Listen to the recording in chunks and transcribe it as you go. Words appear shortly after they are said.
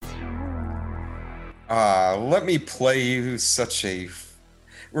Let me play you such a.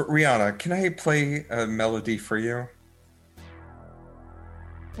 Rihanna, can I play a melody for you?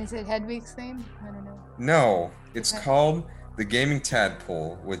 Is it Hedwig's theme? I don't know. No, it's Okay. called The Gaming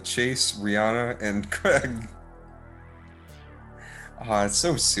Tadpole with Chase, Rihanna, and Craig. It's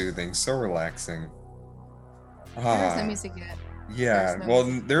so soothing, so relaxing. There is no Ah, music yet. There's yeah. no Well,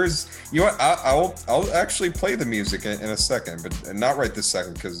 music. there's you know what? I'll actually play the music in a second, but not right this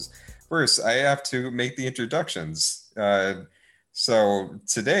second because first I have to make the introductions. So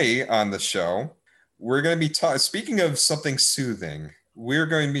today on the show, we're going to be talking. Speaking of something soothing, we're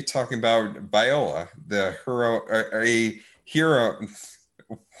going to be talking about Viola, the hero, a hero.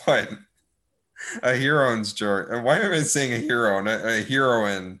 What? A heroine's journey. Why am I saying a hero? A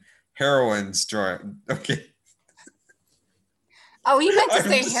heroine, heroine's journey. Okay. Oh, you meant to I'm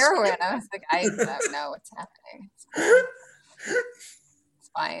say just heroin. I was like, I don't know what's happening. It's cool. It's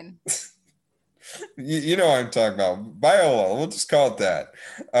fine. you know what I'm talking about. Viola, we'll just call it that.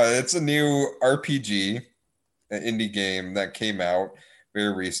 It's a new RPG, an indie game that came out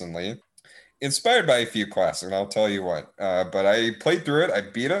very recently, inspired by a few classics, and I'll tell you what. But I played through it, I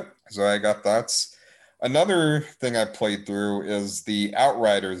beat it, so I got thoughts. Another thing I played through is the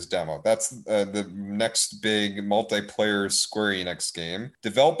Outriders demo. That's the next big multiplayer Square Enix game,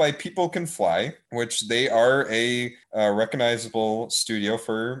 developed by People Can Fly, which they are a recognizable studio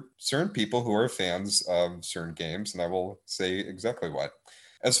for certain people who are fans of certain games, and I will say exactly what.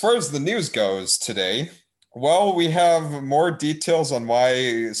 As far as the news goes today, well, we have more details on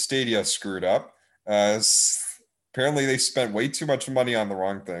why Stadia screwed up. Apparently, they spent way too much money on the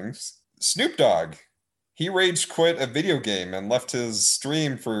wrong things. Snoop Dogg, he rage quit a video game and left his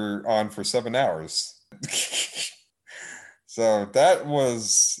stream for 7 hours. So that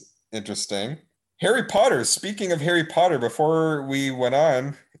was interesting. Harry Potter. Speaking of Harry Potter, before we went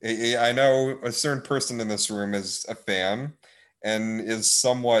on, I know a certain person in this room is a fan and is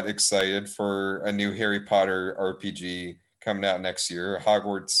somewhat excited for a new Harry Potter RPG coming out next year,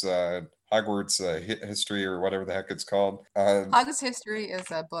 Hogwarts History or whatever the heck it's called. Hogwarts History is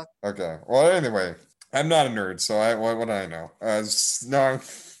a book. Okay. Well, anyway, I'm not a nerd, so what do I know? No.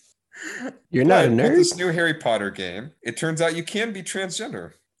 You're not a But with nerd? this new Harry Potter game, it turns out you can be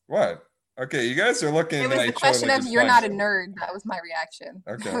transgender. What? Okay, you guys are looking It was at the each other question like of it's you're not a blindsided. nerd. That was my reaction.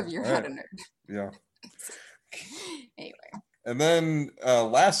 Okay, Of you're all not right. a nerd. Yeah. Anyway. And then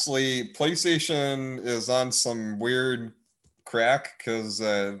lastly, PlayStation is on some weird crack because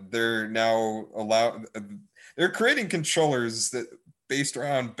they're now they're creating controllers that based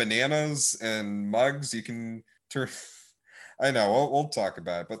around bananas and mugs. You can turn. I know we'll talk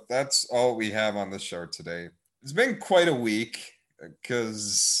about it, but that's all we have on the show today. It's been quite a week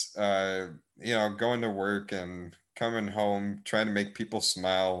because going to work and coming home, trying to make people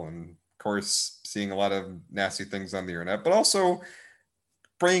smile, and of course seeing a lot of nasty things on the internet, but also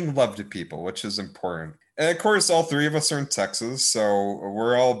bringing love to people, which is important. And of course, all three of us are in Texas, so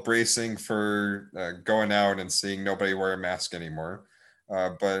we're all bracing for going out and seeing nobody wear a mask anymore.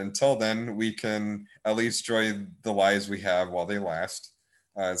 But until then, we can at least enjoy the lives we have while they last.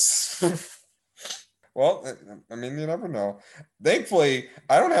 Well, I mean, you never know. Thankfully,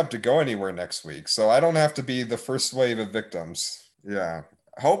 I don't have to go anywhere next week, so I don't have to be the first wave of victims. Yeah.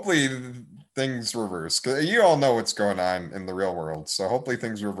 Hopefully, things reverse. Because you all know what's going on in the real world. So hopefully,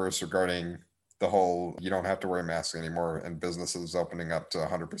 things reverse regarding the whole you don't have to wear a mask anymore and businesses opening up to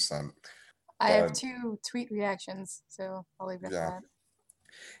 100%. I have 2 tweet reactions, so I'll leave it at that.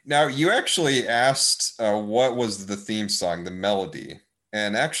 Now, you actually asked what was the theme song, the melody.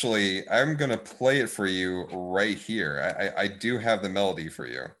 And actually, I'm going to play it for you right here. I do have the melody for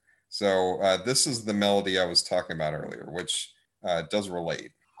you. So this is the melody I was talking about earlier, which does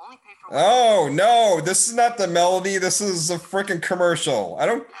relate. Oh, no, this is not the melody. This is a freaking commercial.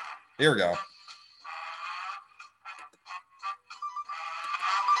 Here we go.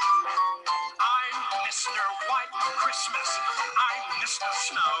 I'm Mr. White Christmas. I'm Mr.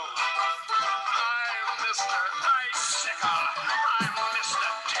 Snow. I'm Mr. Icicle. I'm Mr.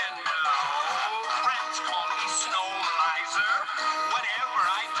 Tender. Friends call me Snow Miser. Whatever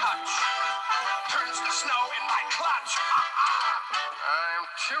I touch turns to snow in my clutch. I'm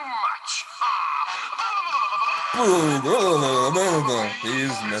too much.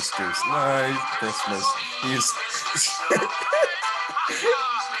 He's Mr. Snow Christmas. He's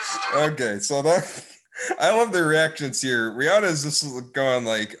okay. So that I love the reactions here. Rihanna's just going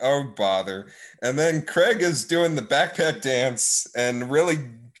like, "Oh bother," and then Craig is doing the backpack dance and really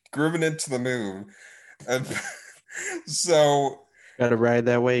grooving into the move, and so Gotta ride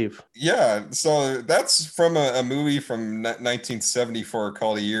that wave. Yeah, so that's from a movie from 1974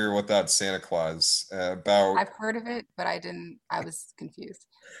 called A Year Without Santa Claus, about I've heard of it, but I didn't. I was confused.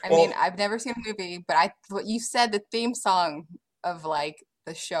 I mean, well, I've never seen a movie, but I what you said the theme song of like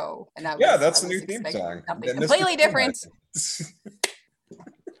the show, and yeah, I that's the new was theme expecting song, something Mr. completely different.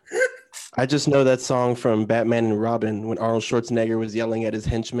 I just know that song from Batman and Robin when Arnold Schwarzenegger was yelling at his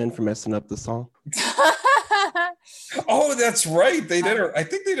henchmen for messing up the song. Oh, that's right. I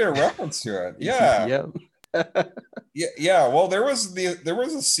think they did a reference to it. Yeah. Yep. Yeah. Well, there was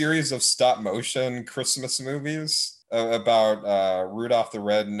a series of stop motion Christmas movies about Rudolph the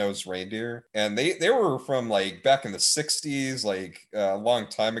Red-Nosed Reindeer, and they were from like back in the 60s, like a long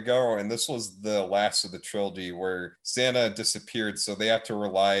time ago. And this was the last of the trilogy where Santa disappeared, so they had to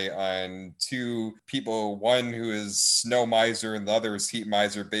rely on two people, one who is snow miser and the other is heat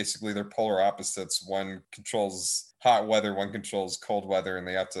miser. Basically, they're polar opposites. One controls hot weather, one controls cold weather, and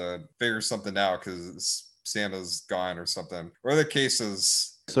they have to figure something out because Santa's gone or something. Or the case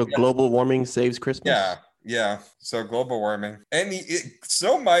is, So global warming saves Christmas. yeah. So global warming, and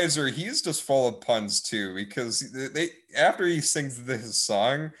Snow Miser, he's just full of puns too, because they after he sings his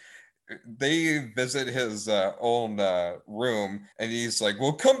song, they visit his own room, and he's like,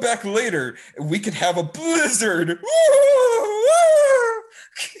 "We'll come back later. We can have a blizzard."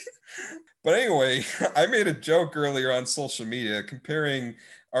 But anyway, I made a joke earlier on social media comparing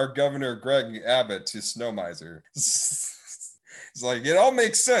our governor Greg Abbott to Snow Miser. It's like it all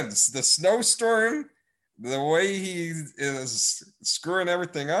makes sense. The snowstorm, the way he is screwing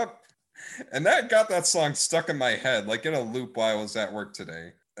everything up, and that got that song stuck in my head, like in a loop while I was at work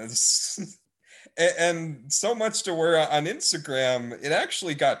today. And so much to where on Instagram it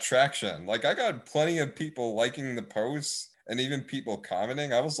actually got traction. Like I got plenty of people liking the posts and even people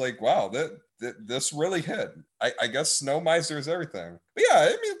commenting. I was like, wow, this really hit. I guess Snow Miser is everything. But yeah, I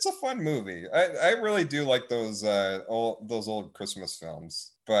mean it's a fun movie. I really do like those old Christmas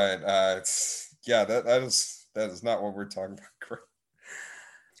films. But yeah, that is not what we're talking about.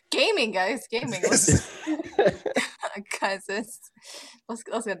 Gaming, guys, gaming. Guys, let's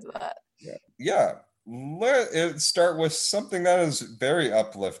get to that. Yeah. Let's start with something that is very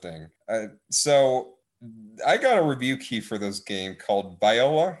uplifting. So I got a review key for this game called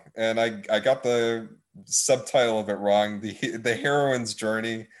Viola, and I got the subtitle of it wrong. The heroine's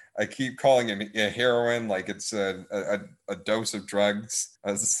journey. I keep calling it a heroine like it's a dose of drugs,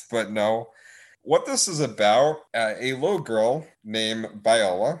 but no. What this is about, a little girl named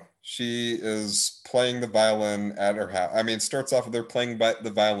Viola. She is playing the violin at her house. I mean, it starts off with her playing the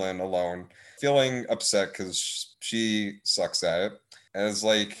violin alone, feeling upset because she sucks at it. And it's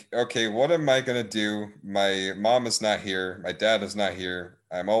like, okay, what am I going to do? My mom is not here. My dad is not here.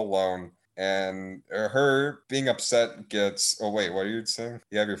 I'm all alone. And her being upset gets. Oh, wait, what are you saying?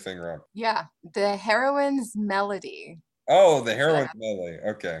 You have your finger up. Yeah, the heroine's melody. Oh, the Is that heroine melee.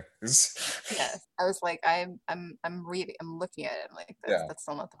 Okay. yes? I was like, I'm reading, I'm looking at it. I'm like, Yeah. that's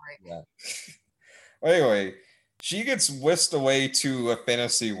still not the right. Yeah. Well, anyway, she gets whisked away to a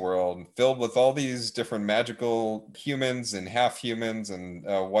fantasy world filled with all these different magical humans and half humans and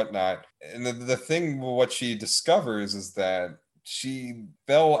whatnot. And the thing, what she discovers is that she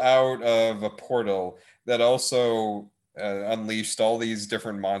fell out of a portal that also unleashed all these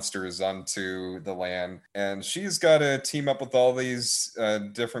different monsters onto the land. And she's got to team up with all these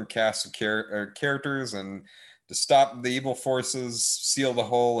different casts of characters and to stop the evil forces, seal the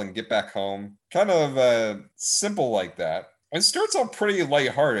hole, and get back home. Kind of simple like that. It starts out pretty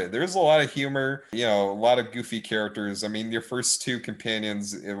lighthearted. There's a lot of humor, a lot of goofy characters. I mean, your first two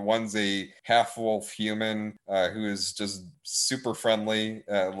companions, one's a half wolf human who is just super friendly,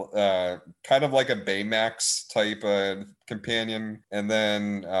 kind of like a Baymax type companion. And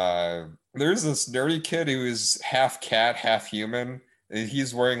then there's this nerdy kid who is half cat, half human.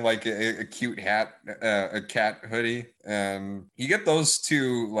 He's wearing like a cute hat, a cat hoodie, and you get those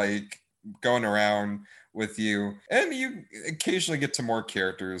two like going around with you, and you occasionally get to more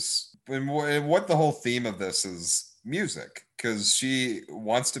characters. And what the whole theme of this is music, because she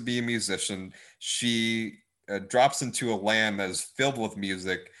wants to be a musician. She drops into a land that is filled with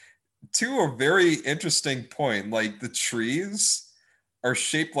music to a very interesting point. Like the trees are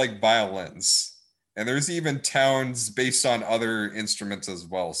shaped like violins. And there's even towns based on other instruments as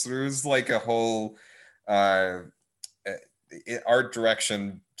well. So there's like a whole art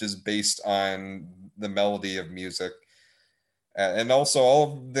direction just based on the melody of music. And also all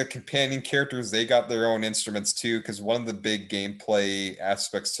of the companion characters, they got their own instruments too, because one of the big gameplay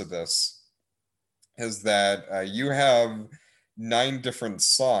aspects to this is that you have 9 different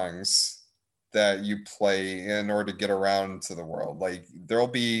songs that you play in order to get around to the world. Like there'll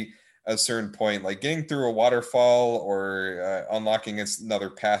be a certain point, like getting through a waterfall or unlocking another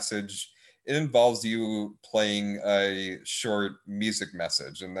passage. It involves you playing a short music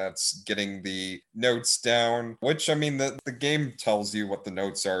message, and that's getting the notes down, which I mean, the game tells you what the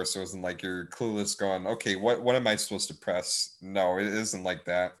notes are, so it isn't like you're clueless going, okay, what am I supposed to press? No, it isn't like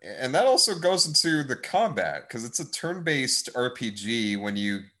that. And that also goes into the combat, because it's a turn-based RPG when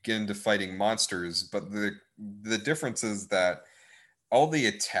you get into fighting monsters, but the difference is that all the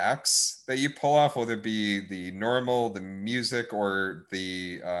attacks that you pull off, whether it be the normal, the music, or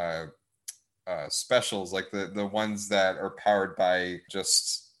the specials, like the ones that are powered by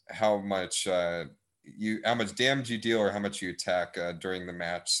just how much how much damage you deal or how much you attack during the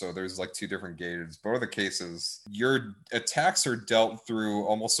match. So there's like two different gauges. Both of the cases, your attacks are dealt through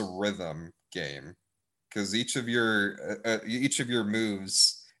almost a rhythm game, because each of your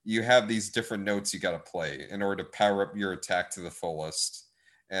moves, you have these different notes you got to play in order to power up your attack to the fullest.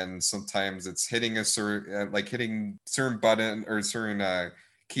 And sometimes it's hitting a certain hitting certain button or certain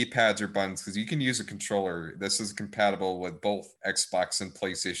keypads or buttons, because you can use a controller. This is compatible with both Xbox and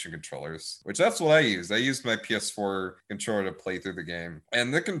PlayStation controllers, which that's what I used. I used my PS4 controller to play through the game,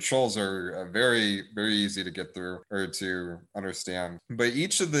 and the controls are very, very easy to get through or to understand. But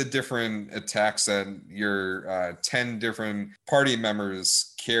each of the different attacks that your 10 different party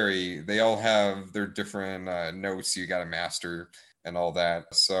members carry, they all have their different notes you got to master and all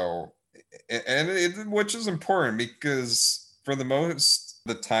that. So, which is important, because for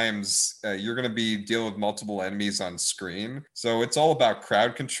the times you're going to be dealing with multiple enemies on screen, so it's all about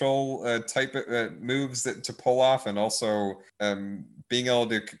crowd control type of moves to pull off, and also being able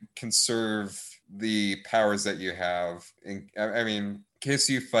to conserve the powers that you have. I mean, in case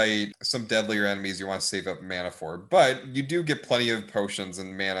you fight some deadlier enemies you want to save up mana for, but you do get plenty of potions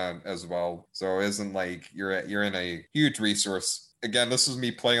and mana as well, so it isn't like you're in a huge resource. Again, this is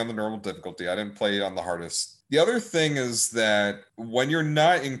me playing on the normal difficulty. I didn't play it on the hardest. The other thing is that when you're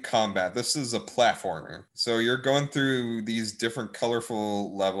not in combat, this is a platformer. So you're going through these different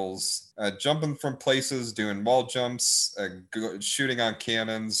colorful levels, jumping from places, doing wall jumps, shooting on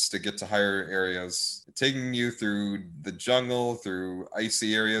cannons to get to higher areas, taking you through the jungle, through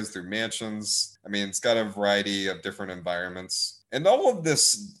icy areas, through mansions. I mean, it's got a variety of different environments. And all of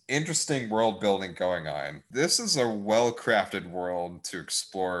this interesting world building going on. This is a well-crafted world to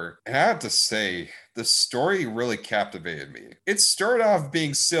explore. And I have to say, the story really captivated me. It started off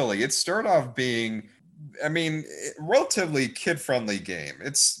being silly. It started off being, I mean, relatively kid-friendly game.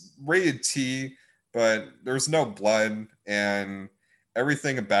 It's rated T, but there's no blood, and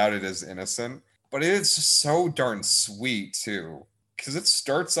everything about it is innocent. But it is just so darn sweet, too, because it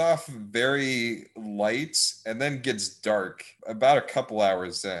starts off very light and then gets dark about a couple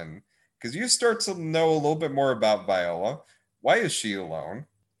hours in, because you start to know a little bit more about Viola. Why is she alone?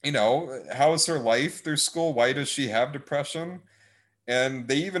 You know, how is her life through school? Why does she have depression? And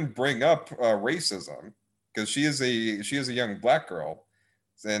they even bring up racism, because she is a young black girl,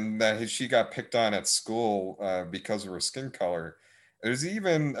 and that she got picked on at school because of her skin color. There's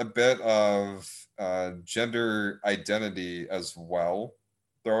even a bit of gender identity as well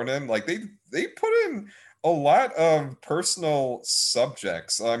thrown in. Like they put in a lot of personal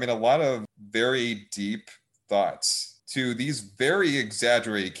subjects. I mean, a lot of very deep thoughts to these very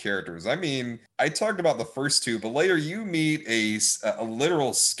exaggerated characters. I mean, I talked about the first two, but later you meet a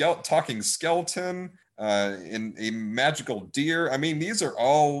literal talking skeleton, in a magical deer. I mean, these are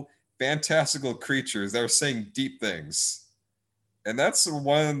all fantastical creatures that are saying deep things. And that's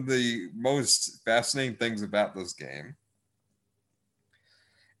one of the most fascinating things about this game.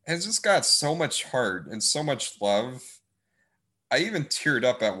 And it's just got so much heart and so much love. I even teared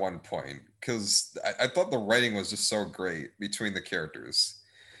up at one point, because I thought the writing was just so great between the characters.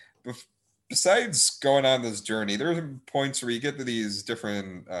 Besides going on this journey, there are points where you get to these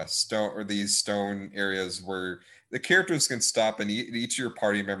different stone areas where the characters can stop and each of your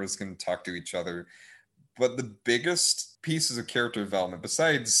party members can talk to each other. But the biggest pieces of character development,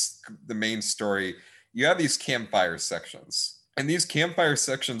 besides the main story, you have these campfire sections. And these campfire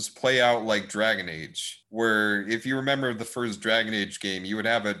sections play out like Dragon Age, where if you remember the first Dragon Age game, you would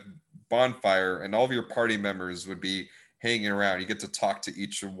have a bonfire and all of your party members would be hanging around. You get to talk to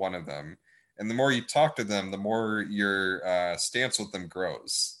each one of them. And the more you talk to them, the more your stance with them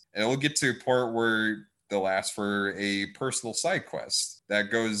grows. And it will get to a point where they'll ask for a personal side quest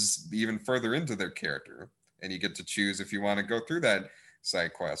that goes even further into their character. And you get to choose if you want to go through that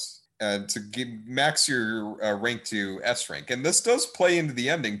side quest. max your rank to S rank, and this does play into the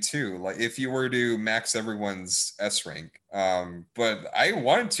ending too. Like if you were to max everyone's S rank, but I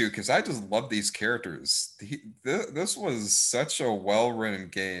wanted to because I just love these characters. This was such a well-written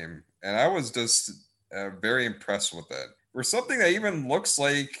game, and I was just very impressed with it. For something that even looks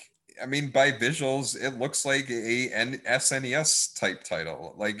like, I mean, by visuals, it looks like an SNES type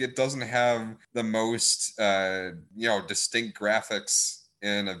title. Like it doesn't have the most, distinct graphics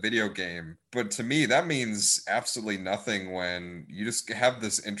in a video game. But to me, that means absolutely nothing when you just have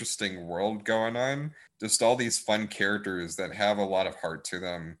this interesting world going on. Just all these fun characters that have a lot of heart to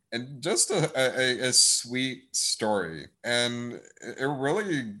them, and just a sweet story. And it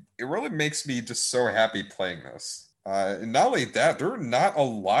really makes me just so happy playing this. And not only that, there are not a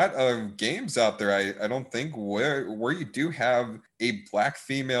lot of games out there, I don't think, where you do have a black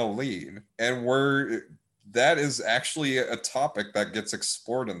female lead, and where that is actually a topic that gets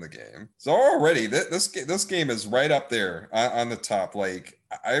explored in the game. So already, this game is right up there on the top. Like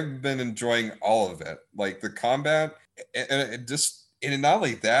I've been enjoying all of it, like the combat, and not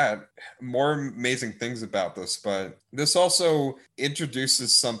only that, more amazing things about this, but this also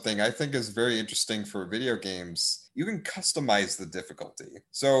introduces something I think is very interesting for video games. You can customize the difficulty.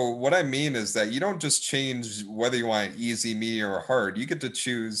 So what I mean is that you don't just change whether you want easy, medium, or hard. You get to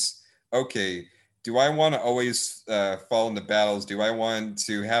choose, okay, do I want to always fall into battles? Do I want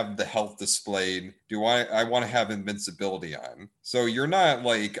to have the health displayed? Do I want to have invincibility on? So you're not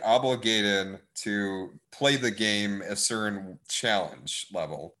like obligated to play the game a certain challenge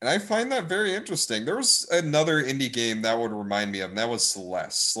level. And I find that very interesting. There was another indie game that would remind me of, and that was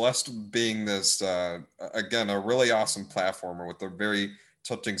Celeste. Celeste being this, again, a really awesome platformer with a very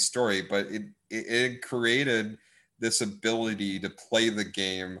touching story, but it created this ability to play the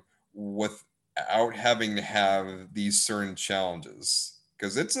game without having to have these certain challenges,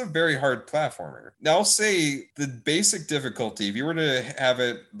 because it's a very hard platformer. Now, I'll say the basic difficulty, if you were to have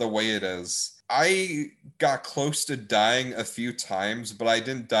it the way it is, I got close to dying a few times, but I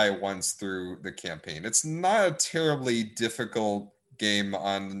didn't die once through the campaign. It's not a terribly difficult game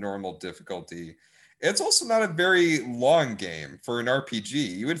on the normal difficulty. It's also not a very long game for an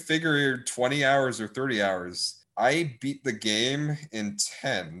RPG. You would figure 20 hours or 30 hours. I beat the game in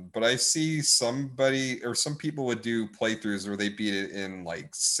 10, but I see some people would do playthroughs where they beat it in like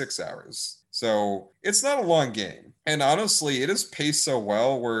 6 hours. So it's not a long game. And honestly, it is paced so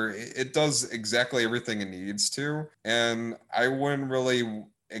well where it does exactly everything it needs to. And I wouldn't really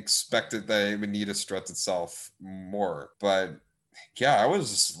expect it that it would need to stretch itself more. But yeah, I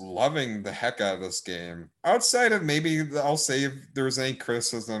was just loving the heck out of this game. Outside of, maybe I'll say, if there was any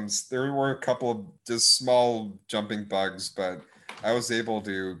criticisms, there were a couple of just small jumping bugs, but I was able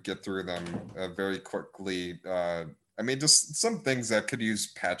to get through them very quickly. I mean, just some things that could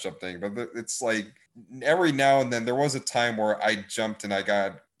use patch updating, but it's like every now and then there was a time where I jumped and I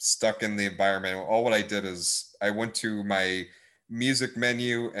got stuck in the environment. All what I did is I went to my music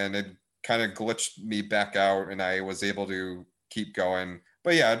menu and it kind of glitched me back out, and I was able to keep going.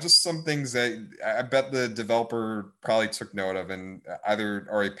 But yeah, just some things that I bet the developer probably took note of and either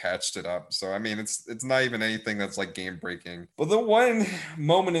already patched it up. So I mean, it's not even anything that's like game breaking. But the one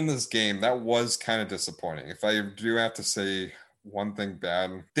moment in this game that was kind of disappointing, if I do have to say one thing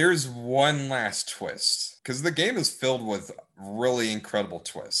bad, there's one last twist, because the game is filled with really incredible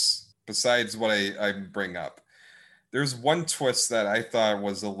twists besides what I bring up. There's one twist that I thought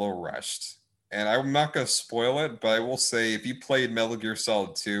was a little rushed. And I'm not going to spoil it, but I will say, if you played Metal Gear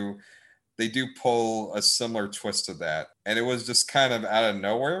Solid 2, they do pull a similar twist to that. And it was just kind of out of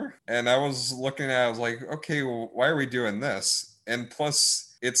nowhere. And I was looking at it, I was like, okay, well, why are we doing this? And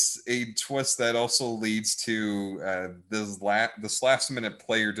plus, it's a twist that also leads to this last minute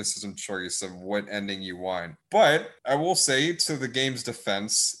player decision choice of what ending you want. But I will say, to the game's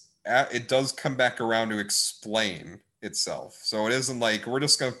defense, it does come back around to explain itself. So it isn't like we're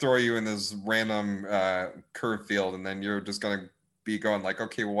just going to throw you in this random curve field and then you're just going to be going like,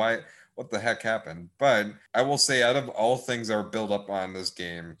 okay, what the heck happened? But I will say, out of all things that are built up on this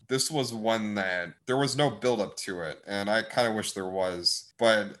game, this was one that there was no build up to it, and I kind of wish there was.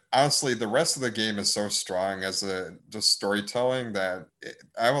 But honestly, the rest of the game is so strong as just storytelling that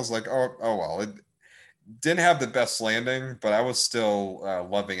I was like, oh well, it didn't have the best landing, but I was still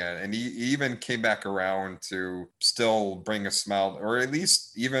loving it. And he even came back around to still bring a smile, or at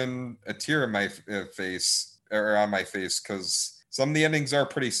least even a tear in my face, or on my face, because some of the endings are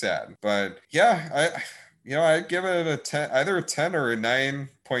pretty sad. But yeah, I'd give it a 10, either a 10 or a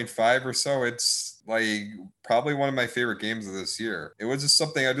 9.5 or so. It's like probably one of my favorite games of this year. It was just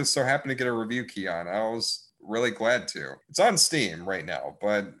something I just so happened to get a review key on. I was really glad to. It's on Steam right now,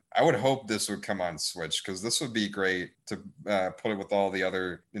 but I would hope this would come on Switch because this would be great to put it with all the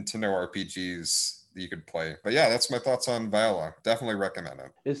other Nintendo RPGs that you could play. But yeah, that's my thoughts on Viola. Definitely recommend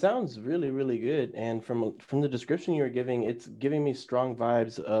it. It sounds really, really good. And from the description you were giving, it's giving me strong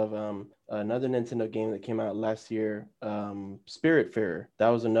vibes of another Nintendo game that came out last year, Spiritfarer. That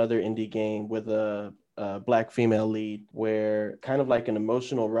was another indie game with a black female lead, where kind of like an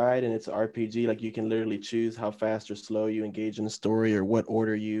emotional ride, and it's an RPG. Like you can literally choose how fast or slow you engage in the story, or what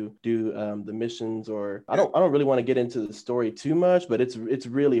order you do the missions. Or I don't really want to get into the story too much, but it's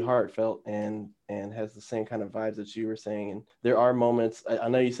really heartfelt and has the same kind of vibes that you were saying. And there are moments. I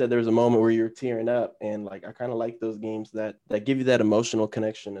know you said there was a moment where you were tearing up, and like I kind of like those games that give you that emotional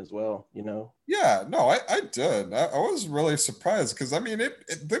connection as well. You know. Yeah, no, I did. I was really surprised because I mean,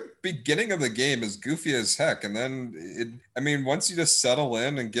 the beginning of the game is goofy as heck, and then once you just settle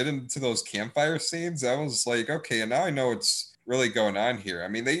in and get into those campfire scenes, I was like, okay, and now I know what's really going on here. I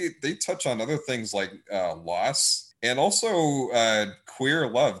mean, they touch on other things like loss. And also queer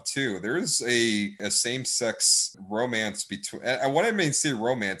love too. There is a same-sex romance between. And when I mean say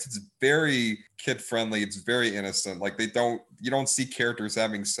romance, it's very kid-friendly. It's very innocent. Like you don't see characters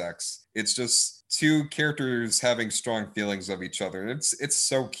having sex. It's just two characters having strong feelings of each other. And it's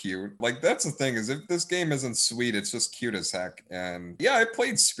so cute. Like that's the thing is if this game isn't sweet, it's just cute as heck. And yeah, I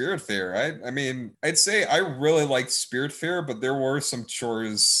played Spiritfarer. I mean, I'd say I really liked Spiritfarer, but there were some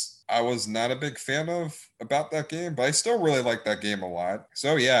chores I was not a big fan of about that game, but I still really like that game a lot.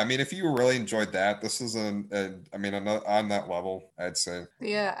 So yeah, I mean, if you really enjoyed that, this is on that level, I'd say.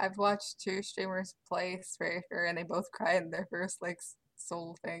 Yeah, I've watched 2 streamers play Spiritfarer, and they both cried in their first like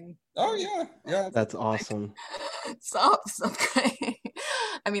soul thing. Oh yeah. That's awesome. Stop crying.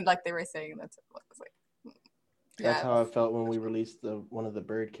 I mean, like they were saying that's what it was like. That's how I felt when we released one of the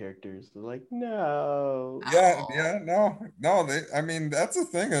bird characters. They're like, no. Yeah, no. That's the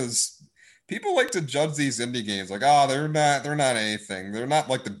thing is, people like to judge these indie games like, oh, they're not anything. They're not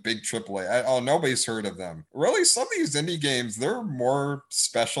like the big AAA. Nobody's heard of them. Really, some of these indie games, they're more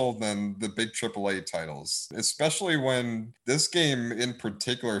special than the big AAA titles. Especially when this game in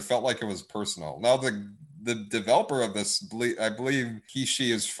particular felt like it was personal. Now the developer of this, I believe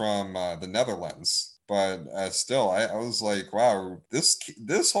she is from the Netherlands. But still, I was like, wow,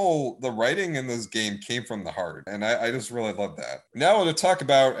 the writing in this game came from the heart. And I just really love that. Now to talk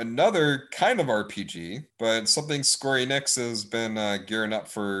about another kind of RPG, but something Square Enix has been gearing up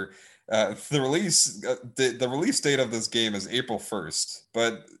for. The release date of this game is April 1st.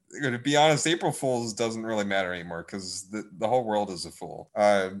 But to be honest, April Fools doesn't really matter anymore because the whole world is a fool.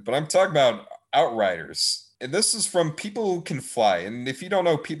 But I'm talking about Outriders. And this is from People Who Can Fly. And if you don't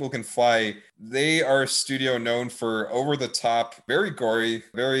know People Who Can Fly, they are a studio known for over-the-top, very gory,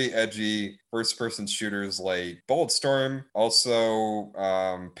 very edgy first-person shooters like Bulletstorm, also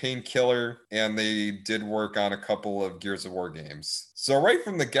Painkiller, and they did work on a couple of Gears of War games. So right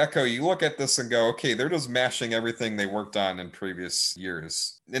from the get-go, you look at this and go, okay, they're just mashing everything they worked on in previous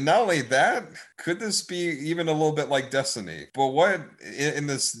years. And not only that, could this be even a little bit like Destiny? But what in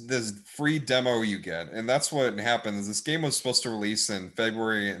this free demo you get, and that's what happened, is this game was supposed to release in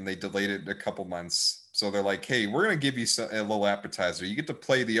February and they delayed it a couple months. So they're like, hey, we're going to give you a little appetizer. You get to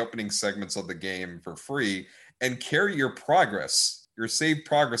play the opening segments of the game for free and carry your saved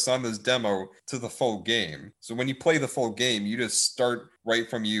progress on this demo to the full game. So when you play the full game, you just start right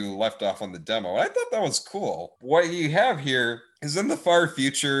from you left off on the demo. And I thought that was cool. What you have here is in the far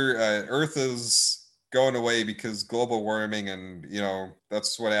future, Earth is going away because global warming, and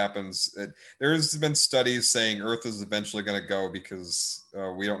that's what happens. There's been studies saying Earth is eventually going to go because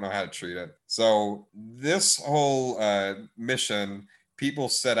we don't know how to treat it. So this whole mission, people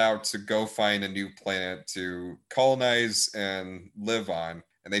set out to go find a new planet to colonize and live on.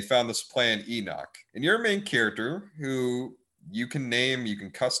 And they found this planet Enoch. And you're a main character who you can name, you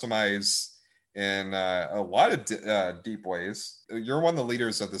can customize in a lot of deep ways. You're one of the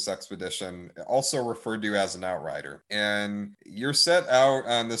leaders of this expedition, also referred to as an outrider. And you're set out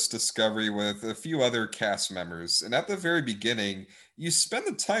on this discovery with a few other cast members. And at the very beginning, you spend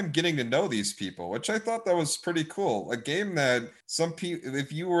the time getting to know these people, which I thought that was pretty cool. A game that some people,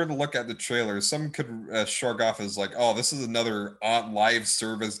 if you were to look at the trailer, some could shrug off as like, oh, this is another live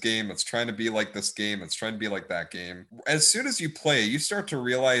service game. It's trying to be like this game. It's trying to be like that game. As soon as you play, you start to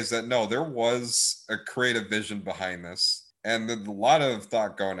realize that no, there was a creative vision behind this. And there's a lot of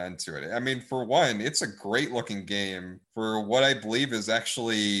thought going into it. I mean, for one, it's a great looking game for what I believe is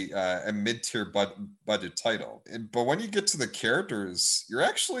actually a mid-tier budget title. But when you get to the characters, you're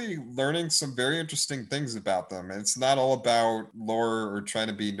actually learning some very interesting things about them. And it's not all about lore or trying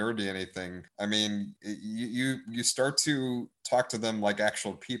to be nerdy or anything. I mean, you start to talk to them like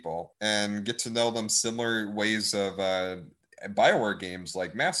actual people and get to know them similar ways of BioWare games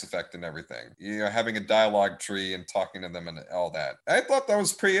like Mass Effect and everything, having a dialogue tree and talking to them and all that. I thought that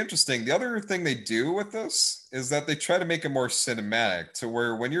was pretty interesting. The other thing they do with this is that they try to make it more cinematic to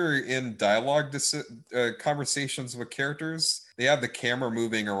where when you're in dialogue conversations with characters, they have the camera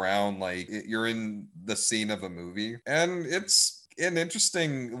moving around like you're in the scene of a movie. And it's an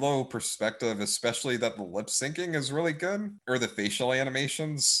interesting little perspective, especially that the lip syncing is really good, or the facial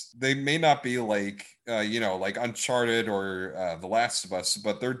animations. They may not be like like Uncharted or The Last of Us,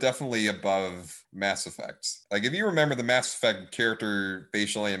 but they're definitely above Mass Effect. Like if you remember the Mass Effect character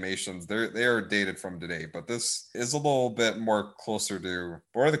facial animations, they are dated from today, but this is a little bit more closer to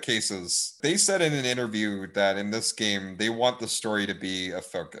what are the cases. They said in an interview that in this game they want the story to be a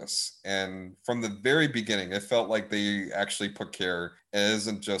focus, and from the very beginning it felt like they actually put care. It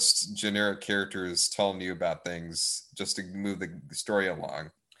isn't just generic characters telling you about things just to move the story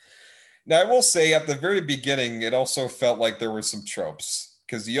along. Now, I will say at the very beginning, it also felt like there were some tropes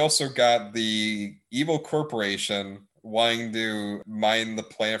because you also got the evil corporation wanting to mine the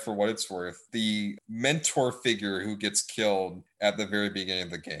planet for what it's worth, the mentor figure who gets killed at the very beginning of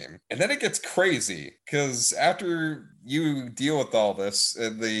the game. And then it gets crazy because after you deal with all this,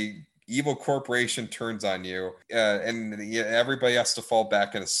 the evil corporation turns on you and everybody has to fall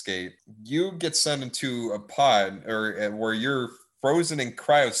back and escape. You get sent into a pod or where you're frozen in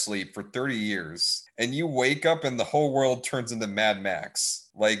cryosleep for 30 years and you wake up and the whole world turns into Mad Max.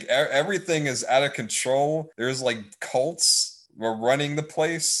 Like everything is out of control. There's like cults running the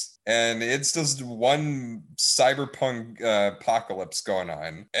place and it's just one cyberpunk apocalypse going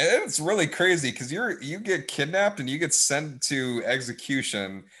on. And it's really crazy because you get kidnapped and you get sent to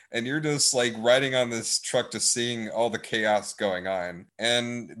execution and you're just like riding on this truck just seeing all the chaos going on.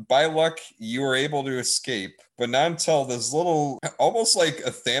 And by luck, you were able to escape, but not until this little, almost like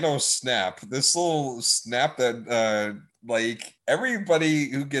a Thanos snap, this little snap that like everybody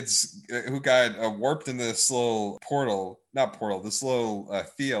who got warped in this little this little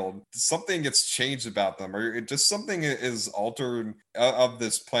field, something gets changed about them, or just something is altered of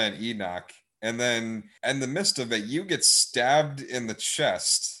this planet Enoch. And then in the midst of it, you get stabbed in the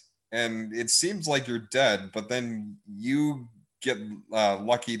chest and it seems like you're dead, but then you get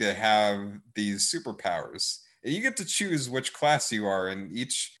lucky to have these superpowers. And you get to choose which class you are, and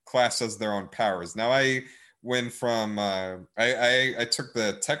each class has their own powers. Now, I went from I took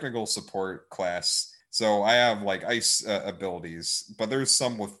the technical support class, so I have like ice abilities, but there's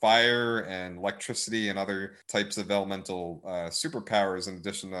some with fire and electricity and other types of elemental superpowers in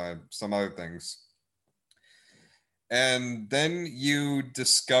addition to some other things. And then you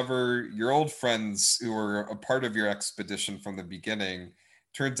discover your old friends who were a part of your expedition from the beginning.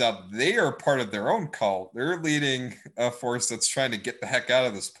 Turns out they are part of their own cult. They're leading a force that's trying to get the heck out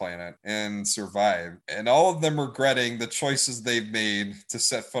of this planet and survive. And all of them regretting the choices they've made to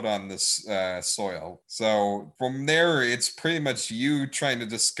set foot on this soil. So from there, it's pretty much you trying to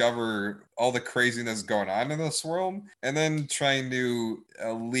discover all the craziness going on in this world and then trying to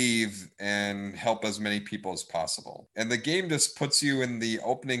leave and help as many people as possible. And the game just puts you in the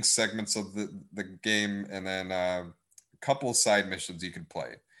opening segments of the game and then couple of side missions you can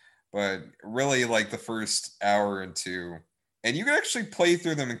play, but really like the first hour and two, and you can actually play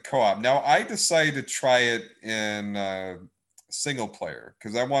through them in co-op. Now I decided to try it in single player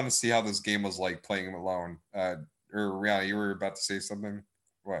because I wanted to see how this game was like playing alone. Or Rihanna, you were about to say something.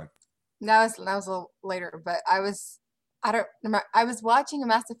 What? That was a little later, but I don't remember. I was watching a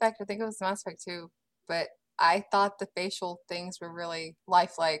Mass Effect. I think it was Mass Effect 2, but I thought the facial things were really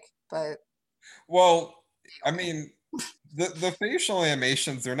lifelike. But well, I mean, the facial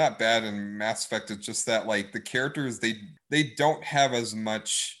animations, they're not bad in Mass Effect. It's just that like the characters, they don't have as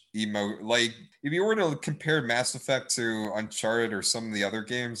much like if you were to compare Mass Effect to Uncharted or some of the other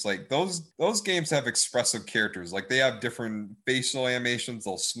games, like those games have expressive characters. Like they have different facial animations.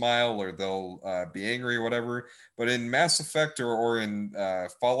 They'll smile or they'll be angry or whatever. But in Mass Effect or in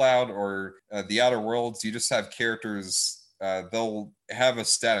Fallout or the Outer Worlds, you just have characters. They'll have a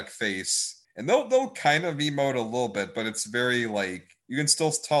static face. And they'll kind of emote a little bit, but it's very like you can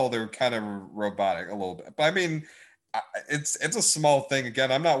still tell they're kind of robotic a little bit. But I mean, it's a small thing.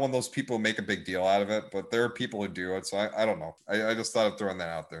 Again, I'm not one of those people who make a big deal out of it, but there are people who do it. So I don't know. I just thought of throwing that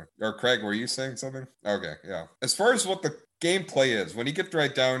out there. Or Craig, were you saying something? Okay, yeah. As far as what the gameplay is, when you get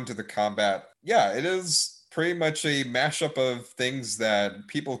right down to the combat, yeah, it is pretty much a mashup of things that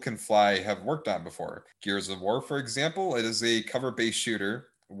People Can Fly have worked on before. Gears of War, for example, it is a cover-based shooter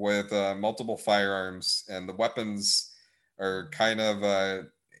with multiple firearms, and the weapons are kind of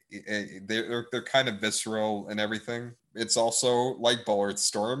they're kind of visceral and everything. It's also like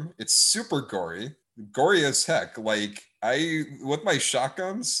Bulletstorm. It's super gory as heck. Like I with my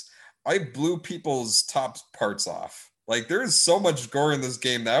shotguns, I blew people's top parts off. Like there's so much gore in this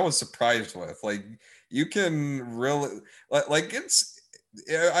game that I was surprised with. Like you can really like it's.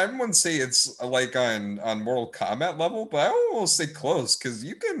 I wouldn't say it's like on Mortal Kombat level, but I almost say close because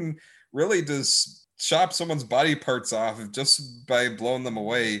you can really just chop someone's body parts off just by blowing them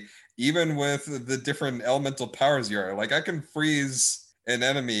away, even with the different elemental powers you are. Like I can freeze an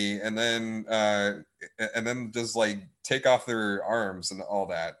enemy and then just like take off their arms and all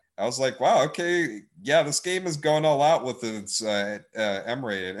that. I was like, wow, okay, yeah, this game is going all out with its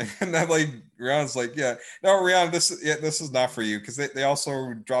M-rated. And then like Rihanna's like, yeah, no, Rihanna, this is not for you because they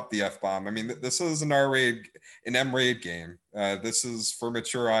also dropped the F-bomb. I mean, this is an R-rated, an M-rated game. This is for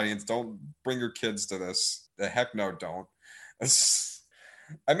mature audience. Don't bring your kids to this. The heck no, don't.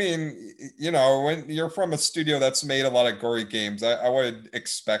 I mean, you know, when you're from a studio that's made a lot of gory games, I would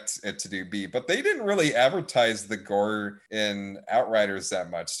expect it to do B, but they didn't really advertise the gore in Outriders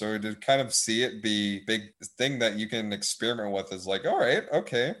that much. So to kind of see it be a big thing that you can experiment with is like, all right,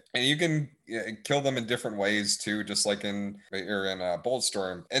 okay. And you can kill them in different ways too, just like in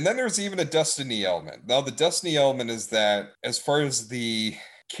Bulletstorm. And then there's even a Destiny element. Now the Destiny element is that as far as the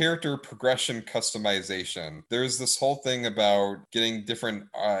character progression customization, there's this whole thing about getting different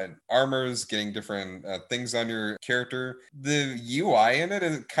armors, getting different things on your character. The UI in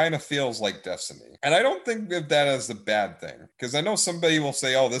it kind of feels like Destiny, and I don't think of that as a bad thing, because I know somebody will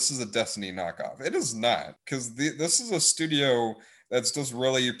say, oh, this is a Destiny knockoff. It is not, because this is a studio that's just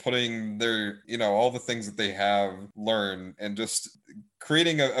really putting their, you know, all the things that they have learned and just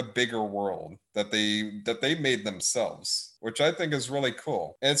creating a bigger world that they made themselves, which I think is really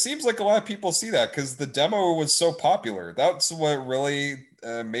cool. And it seems like a lot of people see that because the demo was so popular. That's what really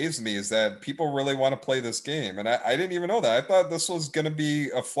amazed me, is that people really want to play this game. And I didn't even know that. I thought this was going to be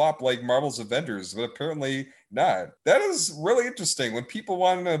a flop like Marvel's Avengers, but apparently not. That is really interesting. When people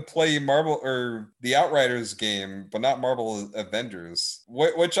want to play Marvel or the Outriders game, but not Marvel Avengers,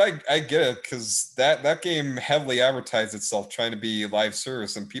 which I get it, because that game heavily advertised itself trying to be live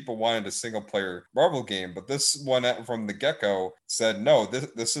service, and people wanted a single player Marvel game. But this one from the get-go said, no,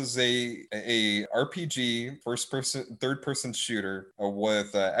 this is a RPG, third person shooter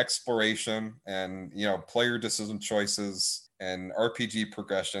with exploration and, you know, player decision choices and RPG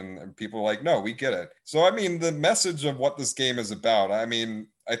progression, and people are like, no, we get it. So I mean, the message of what this game is about, I mean,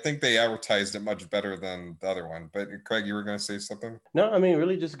 I think they advertised it much better than the other one. But Craig, you were going to say something? No, I mean,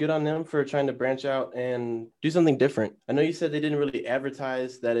 really just good on them for trying to branch out and do something different. I know you said they didn't really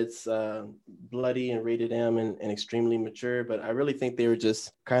advertise that it's bloody and rated M and extremely mature, but I really think they were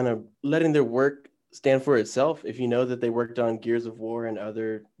just kind of letting their work stand for itself. If you know that they worked on Gears of War and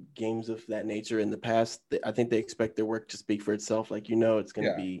other games of that nature in the past, I think they expect their work to speak for itself. Like, you know, it's going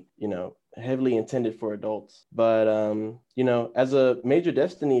to be, you know, heavily intended for adults. But, you know, as a major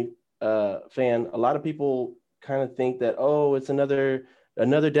Destiny fan, a lot of people kind of think that, oh, it's another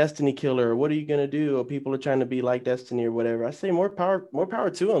Destiny killer. What are you going to do? Or people are trying to be like Destiny or whatever. I say more power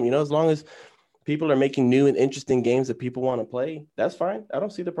to them, you know, as long as people are making new and interesting games that people want to play, that's fine. I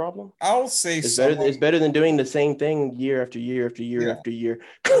don't see the problem. I'll say it's better than doing the same thing year after year after year after year.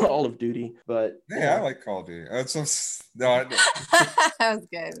 Call of Duty, but yeah, I like Call of Duty. No, that was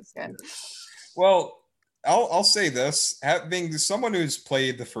good. It was good. Well, I'll say this: being someone who's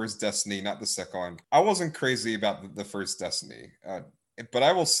played the first Destiny, not the second one, I wasn't crazy about the first Destiny. But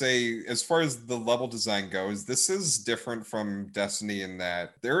I will say, as far as the level design goes, this is different from Destiny in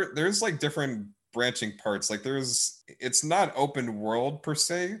that there's like different branching parts. Like it's not open world per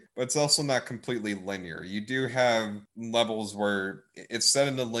se, but it's also not completely linear. You do have levels where it's set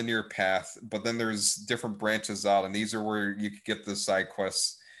in a linear path, but then there's different branches out, and these are where you could get the side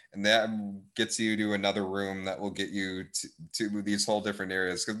quests. And that gets you to another room that will get you to these whole different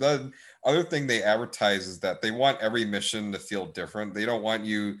areas. Because the other thing they advertise is that they want every mission to feel different. They don't want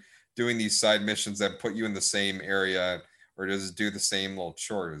you doing these side missions that put you in the same area or just do the same little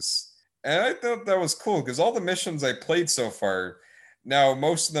chores. And I thought that was cool because all the missions I played so far, now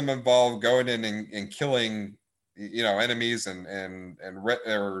most of them involve going in and killing, you know, enemies and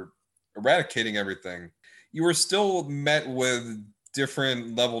eradicating everything. you were still met with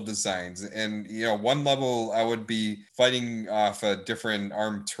different level designs. And, one level I would be fighting off different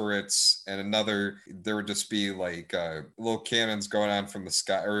armed turrets, and another, there would just be like little cannons going on from the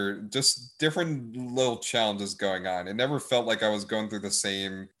sky, or just different little challenges going on. It never felt like I was going through the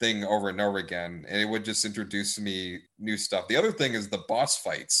same thing over and over again. And it would just introduce me new stuff. The other thing is the boss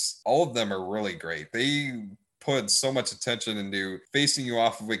fights. All of them are really great. They put so much attention into facing you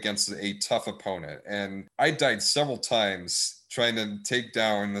off against a tough opponent. And I died several times trying to take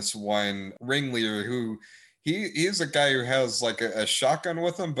down this one ringleader who he is a guy who has like a shotgun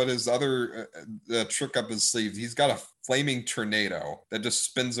with him, but his other trick up his sleeve, he's got a flaming tornado that just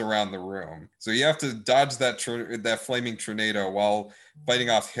spins around the room. So you have to dodge that flaming tornado while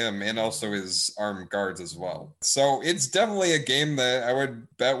fighting off him and also his armed guards as well. So it's definitely a game that I would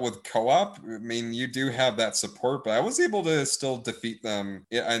bet with co-op. I mean, you do have that support, but I was able to still defeat them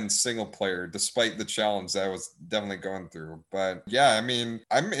in single player despite the challenge that I was definitely going through. But yeah, I mean,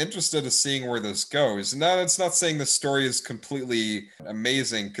 I'm interested in seeing where this goes. Now, it's not saying the story is completely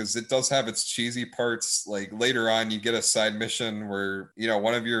amazing, because it does have its cheesy parts. Like later on, you get a side mission where,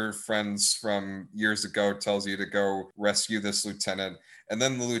 one of your friends from years ago tells you to go rescue this lieutenant. And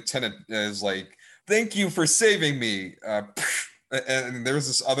then the lieutenant is like, "Thank you for saving me." And there's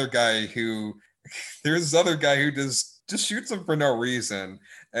this other guy who just shoots him for no reason.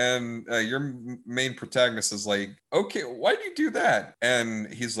 And your main protagonist is like, "Okay, why do you do that?"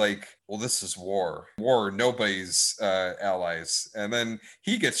 And he's like, "Well, this is war. War, nobody's allies." And then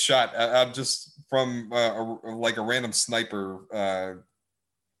he gets shot out just from like a random sniper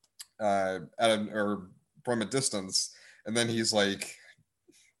or from a distance. And then he's like,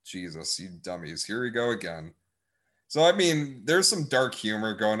 "Jesus, you dummies, here we go again." So, I mean, there's some dark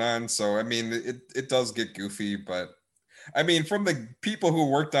humor going on. So, I mean, it does get goofy, but I mean, from the people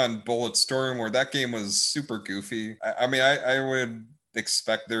who worked on Bulletstorm, where that game was super goofy, I would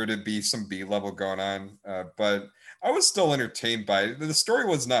expect there to be some B level going on, but I was still entertained by it. The story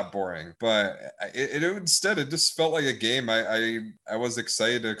was not boring, but instead it just felt like a game I was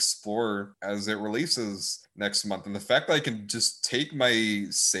excited to explore as it releases next month. And the fact that I can just take my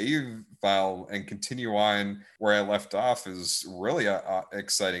save file and continue on where I left off is really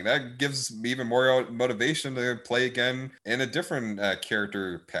exciting. That gives me even more motivation to play again in a different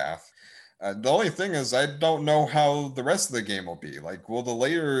character path. The only thing is, I don't know how the rest of the game will be. Like, will the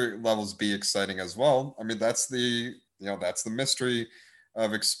later levels be exciting as well? I mean, that's the mystery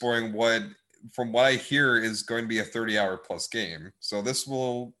of exploring what, from what I hear, is going to be a 30-hour plus game. So this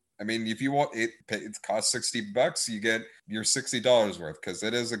will, I mean, if you want it costs $60, you get your $60 worth, because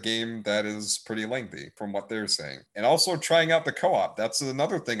it is a game that is pretty lengthy from what they're saying. And also trying out the co-op. That's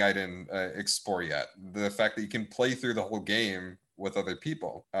another thing I didn't explore yet. The fact that you can play through the whole game with other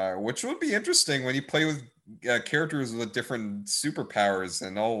people, which would be interesting when you play with characters with different superpowers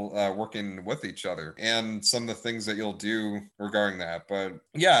and all working with each other, and some of the things that you'll do regarding that. But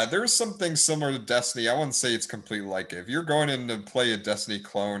yeah, there's some things similar to Destiny. I wouldn't say it's completely like it. If you're going in to play a Destiny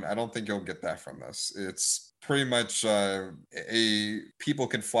clone, I don't think you'll get that from this. It's pretty much a people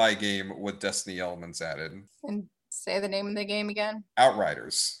can fly game with Destiny elements added. And say the name of the game again.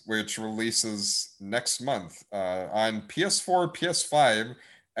 Outriders, which releases next month on PS4, PS5,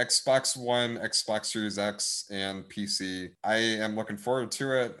 Xbox One, Xbox Series X, and PC. I am looking forward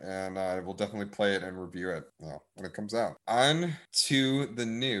to it, and I will definitely play it and review it when it comes out. On to the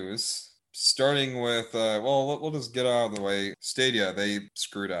news, starting with, we'll just get out of the way. Stadia, they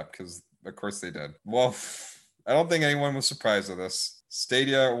screwed up, because of course they did. Well, I don't think anyone was surprised with this.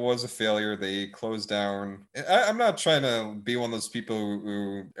 Stadia was a failure. They closed down. I'm not trying to be one of those people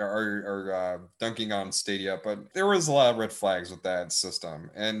who are dunking on Stadia, but there was a lot of red flags with that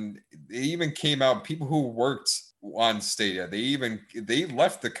system. And it even came out, people who worked on Stadia, they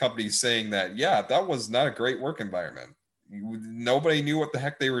left the company saying that, yeah, that was not a great work environment. Nobody knew what the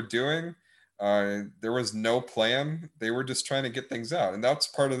heck they were doing. There was no plan. They were just trying to get things out. And that's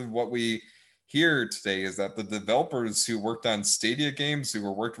part of what we here today, is that the developers who worked on Stadia games,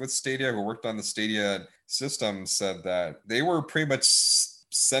 who worked with Stadia, who worked on the Stadia system, said that they were pretty much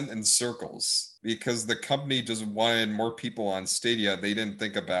sent in circles because the company just wanted more people on Stadia. They didn't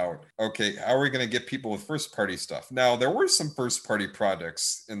think about, okay, how are we going to get people with first party stuff? Now, there were some first party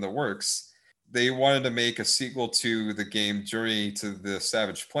projects in the works. They wanted to make a sequel to the game Journey to the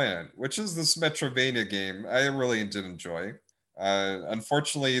Savage Planet, which is this Metroidvania game I really did enjoy.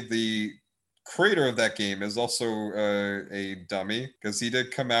 Unfortunately, the creator of that game is also a dummy, because he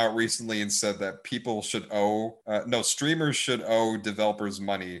did come out recently and said that streamers should owe developers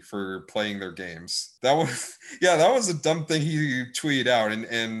money for playing their games. That was a dumb thing he tweeted out,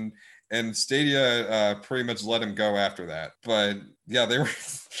 and and Stadia pretty much let him go after that. But yeah, they were.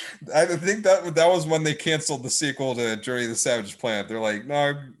 I think that was when they canceled the sequel to Journey to the Savage Planet. They're like,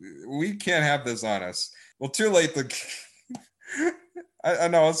 no, we can't have this on us. Well, too late. I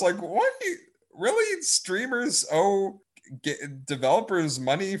know. It's like, what? Really? Streamers owe developers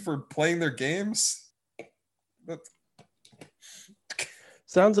money for playing their games?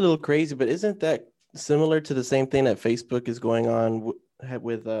 Sounds a little crazy, but isn't that similar to the same thing that Facebook is going on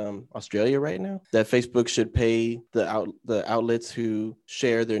with Australia right now? That Facebook should pay the outlets who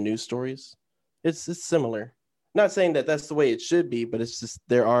share their news stories. It's similar. Not saying that that's the way it should be, but it's just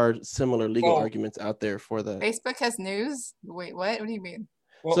there are similar legal arguments out there for the Facebook has news. Wait, what? What do you mean?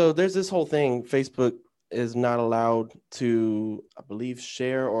 So there's this whole thing. Facebook is not allowed to, I believe,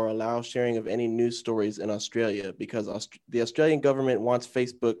 share or allow sharing of any news stories in Australia because the Australian government wants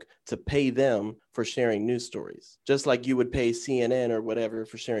Facebook to pay them for sharing news stories. Just like you would pay CNN or whatever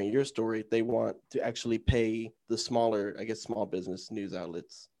for sharing your story, they want to actually pay the smaller, I guess, small business news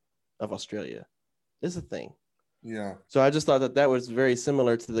outlets of Australia. It's a thing. Yeah. So I just thought that was very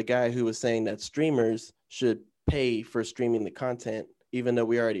similar to the guy who was saying that streamers should pay for streaming the content, even though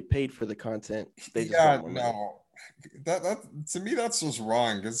we already paid for the content. They just want more money. That to me that's just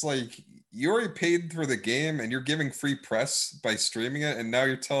wrong. It's like you already paid for the game and you're giving free press by streaming it, and now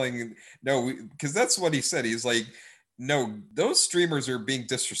you're telling because that's what he said. He's like, no, those streamers are being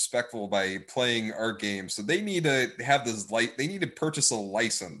disrespectful by playing our game, so they need to have this they need to purchase a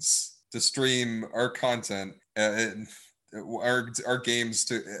license to stream our content and our games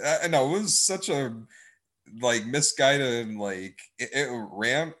to. I know it was such a misguided it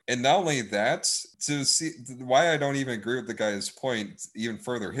rant, and not only that, to see why I don't even agree with the guy's point even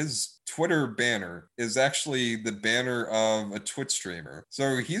further, his Twitter banner is actually the banner of a Twitch streamer,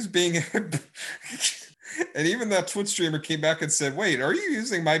 so he's being and even that Twitch streamer came back and said, wait, are you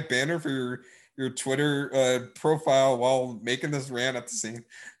using my banner for your Twitter profile while making this rant at the scene?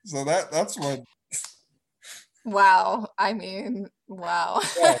 So that's what. Wow. I mean, wow.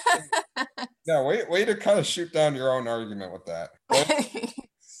 Yeah, way to kind of shoot down your own argument with that.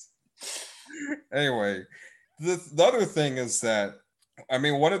 Anyway, the other thing is that, I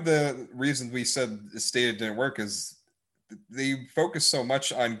mean, one of the reasons we said Stadia didn't work is they focus so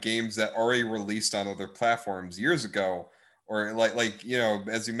much on games that already released on other platforms years ago, or like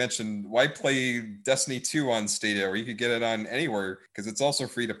as you mentioned, why play Destiny 2 on Stadia, or you could get it on anywhere because it's also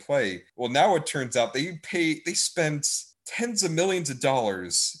free to play. Well, now it turns out they spent tens of millions of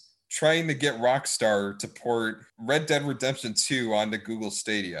dollars trying to get Rockstar to port Red Dead Redemption 2 onto Google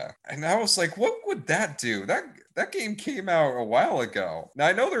Stadia. And I was like, what would that do? That game came out a while ago. Now,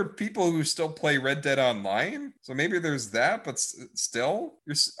 I know there are people who still play Red Dead Online, so maybe there's that, but still,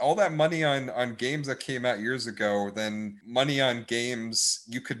 there's all that money on games that came out years ago, then money on games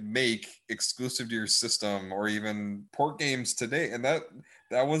you could make exclusive to your system, or even port games today. And that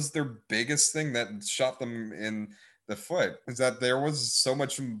was their biggest thing that shot them in the foot, is that there was so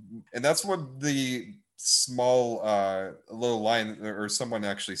much, and that's what the small little line, or someone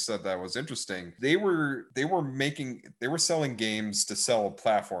actually said that was interesting. They were selling games to sell a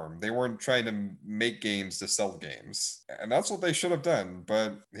platform. They weren't trying to make games to sell games, and that's what they should have done.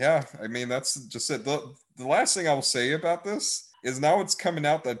 But yeah, I mean, that's just it. The last thing I will say about this is now it's coming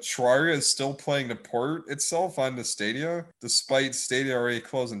out that Terraria is still playing to port itself onto Stadia, despite Stadia already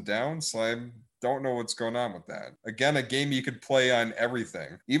closing down. So I don't know what's going on with that. Again, a game you could play on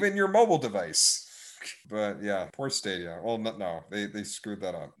everything, even your mobile device. But yeah, poor Stadia. Well, no, they screwed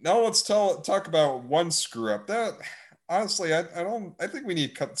that up. Now let's talk about one screw up. That honestly, I think we need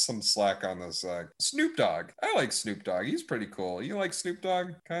to cut some slack on this. Snoop Dogg. I like Snoop Dogg. He's pretty cool. You like Snoop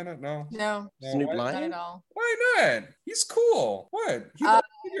Dogg? Kind of? No. Snoop Not Lion? at all. Why not? He's cool. What? He likes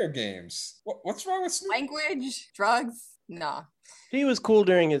video games. What's wrong with Snoop? Language, drugs, nah. He was cool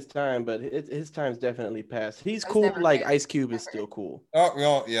during his time, but his time's definitely passed. He's cool never like good. Ice Cube is Never. still cool. Oh,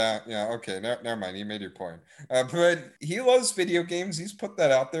 well, yeah, okay, never mind. You made your point. But he loves video games. He's put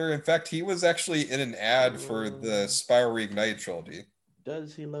that out there. In fact, he was actually in an ad for the Spyro Reignited trilogy.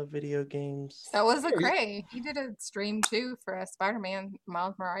 Does he love video games? So was Lecrae. He did a stream too for a Spider-Man,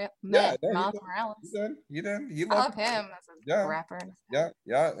 Miles Morales. He did. He I loved love him as a Yeah. rapper.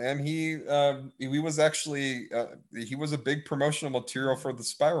 Yeah, and he was actually he was a big promotional material for the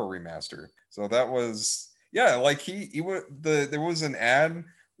Spyro remaster. So that was like there was an ad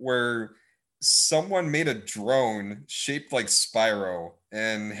where someone made a drone shaped like Spyro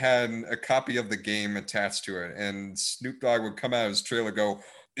and had a copy of the game attached to it, and Snoop Dogg would come out of his trailer and go,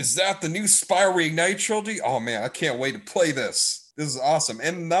 "Is that the new Spyro Reignited trilogy? Oh man, I can't wait to play this." This is awesome.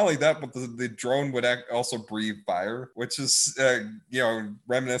 And not only that, but the drone would also breathe fire, which is,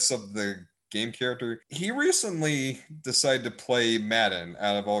 reminiscent of the game character. He recently decided to play Madden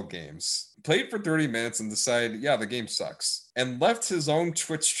out of all games. Played for 30 minutes and decided, yeah, the game sucks. And left his own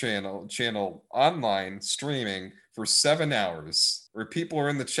Twitch channel online streaming for 7 hours, where people are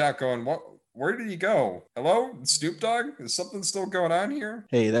in the chat going, what? Where did he go? Hello? Snoop Dogg? Is something still going on here?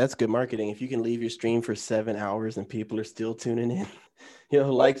 Hey, that's good marketing. If you can leave your stream for 7 hours and people are still tuning in,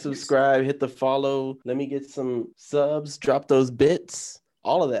 like, subscribe, hit the follow. Let me get some subs, drop those bits,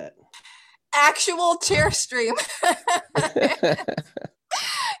 all of that. Actual cheer stream.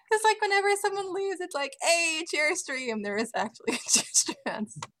 Because like whenever someone leaves, it's like, hey, cheer stream. There is actually a cheer stream.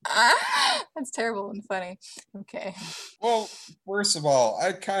 That's terrible and funny. Okay. Well, first of all,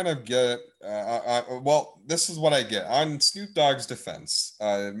 I kind of get well, this is what I get. On Snoop Dogg's defense,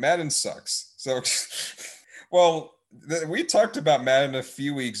 Madden sucks. So, well, we talked about Madden a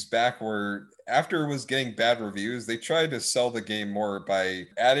few weeks back where after it was getting bad reviews, they tried to sell the game more by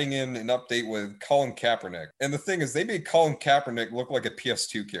adding in an update with Colin Kaepernick. And the thing is, they made Colin Kaepernick look like a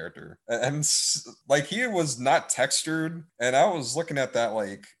PS2 character. And like, he was not textured. And I was looking at that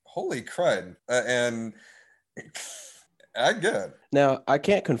like, holy crud. And I get it. Now, I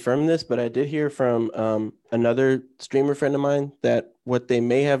can't confirm this, but I did hear from another streamer friend of mine that what they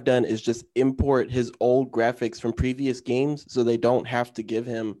may have done is just import his old graphics from previous games so they don't have to give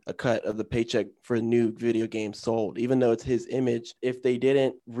him a cut of the paycheck for new video games sold, even though it's his image. If they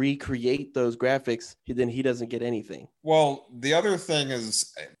didn't recreate those graphics, then he doesn't get anything. Well, the other thing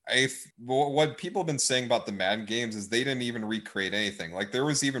is, what people have been saying about the Madden games is they didn't even recreate anything. Like, there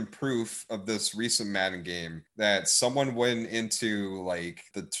was even proof of this recent Madden game that someone went into like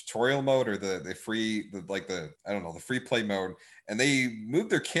the tutorial mode or the free free play mode, and they moved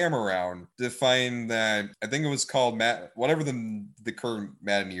their camera around to find that, I think it was called whatever the current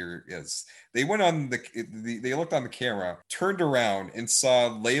Madden year is. They went on they looked on the camera, turned around, and saw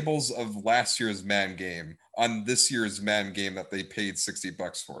labels of last year's Madden game on this year's Madden game that they paid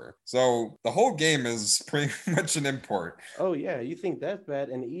 $60 for. So the whole game is pretty much an import. Oh yeah, you think that's bad?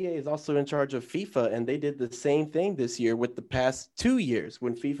 And EA is also in charge of FIFA, and they did the same thing this year with the past 2 years.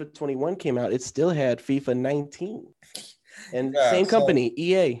 When FIFA 21 came out, it still had FIFA 19. And same company,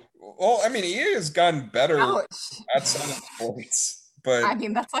 EA. Well, I mean, EA has gotten better Ouch. at some sports. But I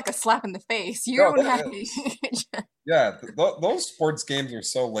mean, that's like a slap in the face. You don't have to. Yeah, those sports games are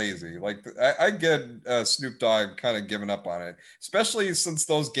so lazy. Like, I get Snoop Dogg kind of giving up on it, especially since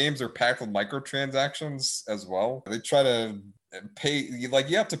those games are packed with microtransactions as well. They try to pay, like,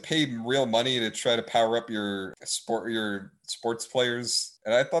 you have to pay real money to try to power up your sports players,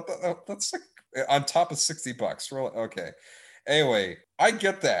 and I thought that's like on top of $60. Really? Okay. Anyway, I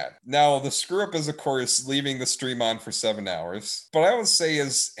get that. Now, the screw up is, of course, leaving the stream on for 7 hours. But I would say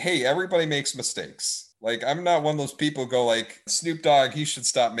is, hey, everybody makes mistakes. Like, I'm not one of those people who go like, Snoop Dogg, he should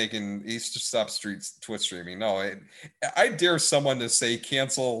stop Twitch streaming. No, I dare someone to say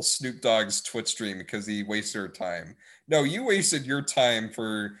cancel Snoop Dogg's Twitch stream because he wasted her time. No, you wasted your time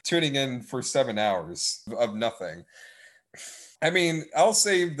for tuning in for 7 hours of nothing. I mean, I'll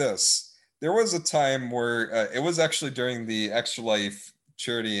say this. There was a time where it was actually during the Extra Life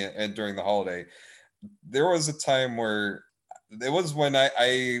charity and during the holiday. There was a time where it was when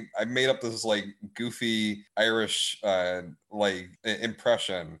I made up this like goofy Irish like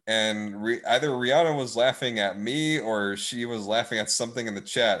impression, and either Rihanna was laughing at me or she was laughing at something in the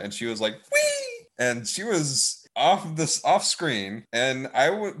chat, and she was like, "Wee!" And she was off screen, and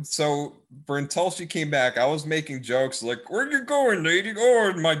until she came back, I was making jokes like, "Where you going, lady?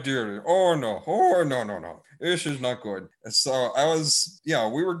 Oh, my dear. Oh no. This is not good." So I was,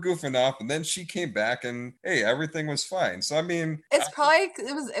 we were goofing off, and then she came back, and hey, everything was fine. So I mean, it's probably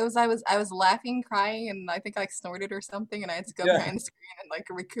I was laughing, crying, and I think I snorted or something, and I had to go behind the screen and like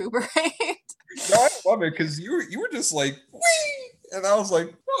recuperate. No, I love it because you were just like, "Wee!" And I was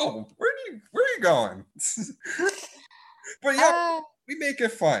like, "Oh, where are you going?" But yeah, we make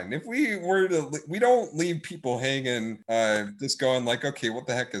it fun. If we don't leave people hanging, just going like, "Okay, what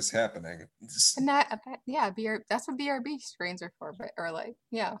the heck is happening?" And that's what BRB screens are for. But or like,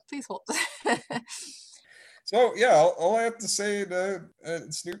 yeah, please hold. So yeah, all I have to say to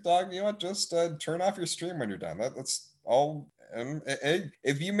Snoop Dogg, just turn off your stream when you're done. That's all. And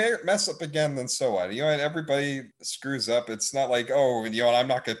if you mess up again, then so what? Everybody screws up. It's not like, oh, I'm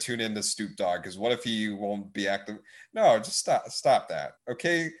not going to tune into Snoop Dogg because what if he won't be active? No, just stop that.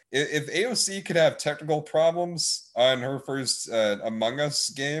 Okay, if AOC could have technical problems on her first Among Us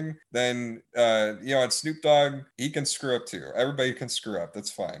game, then Snoop Dogg, he can screw up too. Everybody can screw up. That's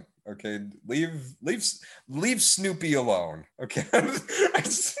fine. Okay, leave Snoopy alone. Okay.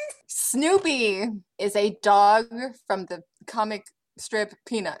 Snoopy is a dog from the comic strip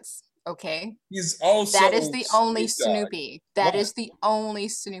Peanuts. Okay, He's also that is the only Snoop Dogg. Snoopy. That is the only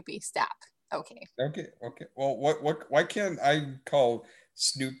Snoopy. Stop. Okay. Okay. Well, why can't I call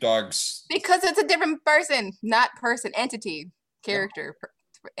Snoop Dogg's? Because it's a different person, not person, entity, character.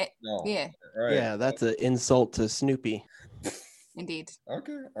 No. Yeah, All right. Yeah, that's an insult to Snoopy. indeed.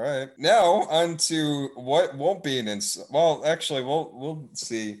 Okay. All right. Now on to what won't be an insult. Well, actually, we'll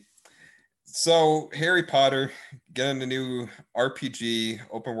see. So Harry Potter getting a new RPG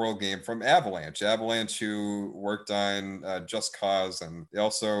open world game from Avalanche. Avalanche, who worked on Just Cause, and they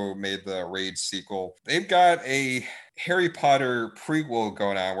also made the Rage sequel. They've got a Harry Potter prequel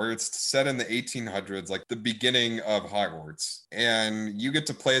going on where it's set in the 1800s, like the beginning of Hogwarts. And you get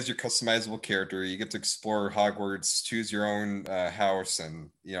to play as your customizable character. You get to explore Hogwarts, choose your own house, and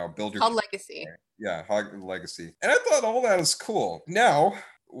build your Called Legacy. yeah, Hogwarts Legacy. And I thought all that is cool. Now,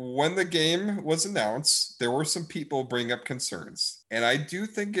 when the game was announced, there were some people bring up concerns, and I do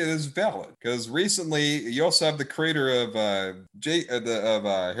think it is valid because recently you also have the creator of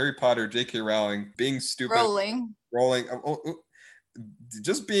Harry Potter, J.K. Rowling, being stupid, rolling,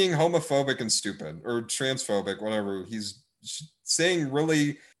 just being homophobic and stupid or transphobic, whatever. He's saying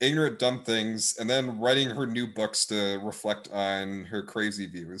really ignorant, dumb things, and then writing her new books to reflect on her crazy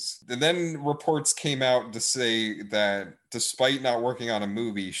views. And then reports came out to say that despite not working on a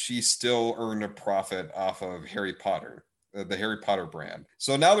movie, she still earned a profit off of Harry Potter, the Harry Potter brand.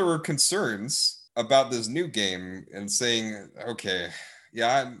 So now there were concerns about this new game and saying, okay,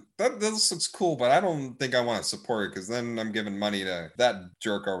 yeah, this looks cool, but I don't think I want to support it because then I'm giving money to that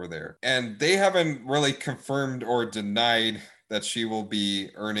jerk over there. And they haven't really confirmed or denied that she will be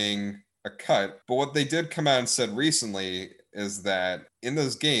earning a cut. But what they did come out and said recently is that in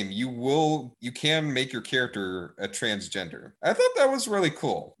this game, you can make your character a transgender. I thought that was really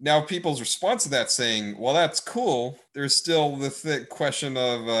cool. Now, people's response to that saying, well, that's cool. There's still the question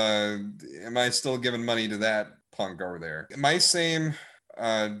of, am I still giving money to that punk over there? My same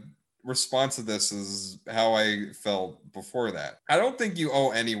response to this is how I felt before that. I don't think you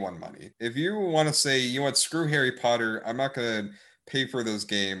owe anyone money. If you want to say, you know what, screw Harry Potter, I'm not going to pay for this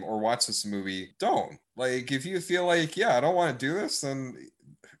game or watch this movie, don't. Like, if you feel like, yeah, I don't want to do this, then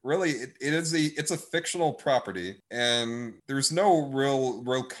really it's a fictional property and there's no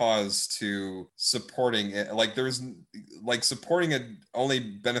real cause to supporting it. Like, there's like supporting it only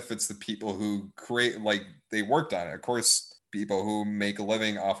benefits the people who create, like, they worked on it. Of course, people who make a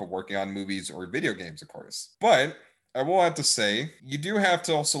living off of working on movies or video games, of course. But I will have to say, you do have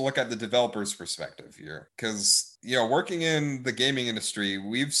to also look at the developer's perspective here. Because, working in the gaming industry,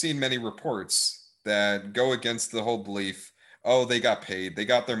 we've seen many reports that go against the whole belief, oh, they got paid, they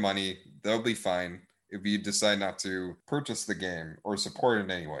got their money, they'll be fine if you decide not to purchase the game or support it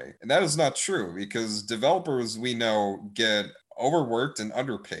in any way. And that is not true because developers, we know, get overworked and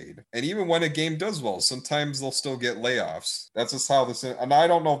underpaid. And even when a game does well, sometimes they'll still get layoffs. That's just how this, and I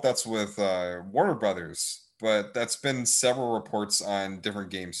don't know if that's with Warner Brothers, but that's been several reports on different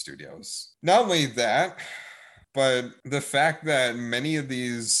game studios. Not only that, but the fact that many of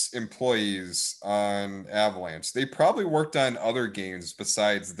these employees on Avalanche, they probably worked on other games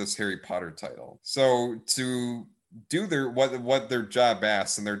besides this Harry Potter title. So to do what their job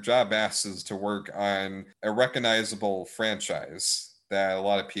asks, and their job asks is to work on a recognizable franchise that a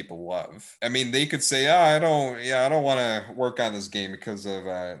lot of people love. I mean, they could say, I don't want to work on this game because of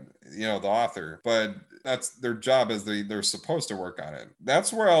the author, but that's their job, is they're supposed to work on it.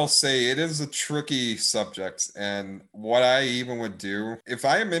 That's where I'll say it is a tricky subject. And what I even would do, if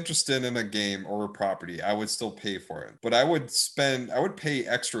I am interested in a game or a property, I would still pay for it. But I would pay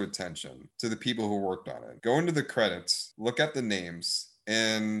extra attention to the people who worked on it. Go into the credits, look at the names,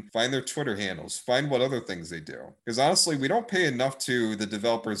 and find their Twitter handles, find what other things they do. Because honestly, we don't pay enough to the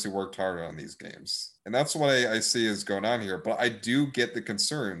developers who worked hard on these games. And that's what I see is going on here. But I do get the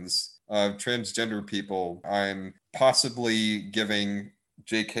concerns of transgender people on possibly giving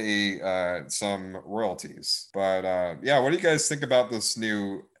JK some royalties. But what do you guys think about this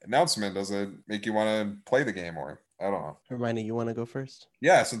new announcement? Does it make you want to play the game more? I don't know. Hermione, you want to go first?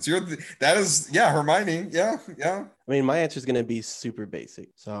 Yeah, since you're Hermione. Yeah. I mean, my answer is going to be super basic.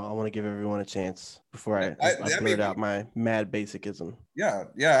 So I want to give everyone a chance before I blurt out my mad basicism. Yeah.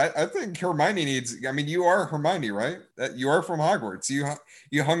 I think Hermione needs, I mean, you are Hermione, right? That you are from Hogwarts.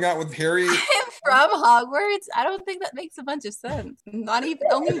 You hung out with Harry. I am from Hogwarts? I don't think that makes a bunch of sense. Not even,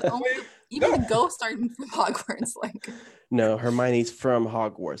 only even the ghosts are from Hogwarts. Like, No, Hermione's from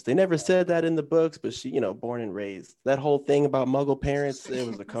Hogwarts. They never said that in the books, but she, born and raised. That whole thing about Muggle parents, it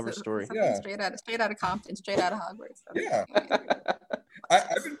was a cover story. Something Yeah. straight out of Compton, straight out of Hogwarts. Yeah.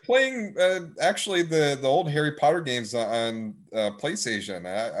 I've been playing actually the old Harry Potter games on PlayStation.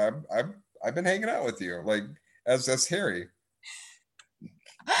 I've been hanging out with you like as Harry.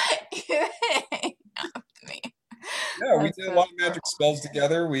 Yeah, we did a lot of magic spells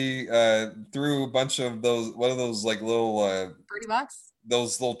together. We threw a bunch of those. What are those like little Birdie box?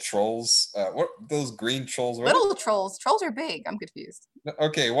 those little trolls? What those green trolls? Little trolls. Trolls are big. I'm confused.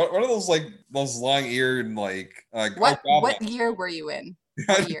 Okay, what are those like those long eared like what year were you in?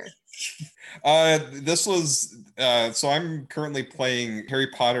 What year? This was so I'm currently playing Harry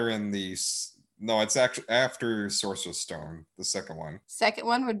Potter and no, it's actually after Sorcerer's Stone, the second one. Second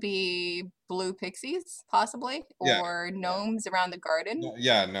one would be Blue Pixies, possibly, or Gnomes Around the Garden.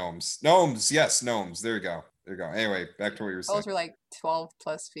 Yeah, Gnomes. Gnomes, yes, Gnomes. There you go. There you go. Anyway, back to what you were saying. Those were like 12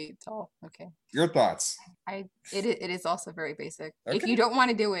 plus feet tall. Okay. Your thoughts? It is also very basic. Okay. If you don't want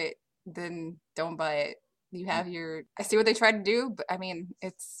to do it, then don't buy it. You have I see what they try to do, but I mean,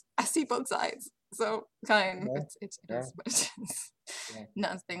 I see both sides. So kind of, it is what it is.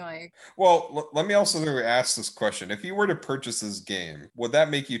 Nothing like. Well, let me also ask this question: if you were to purchase this game, would that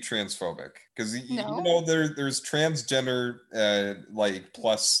make you transphobic? Because there's transgender like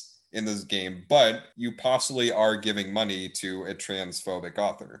plus in this game, but you possibly are giving money to a transphobic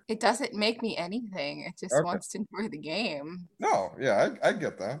author. It doesn't make me anything. It just wants to enjoy the game. No, yeah, I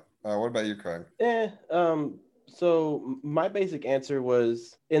get that. What about you, Craig? So my basic answer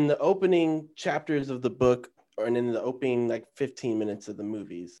was in the opening chapters of the book and in the opening like 15 minutes of the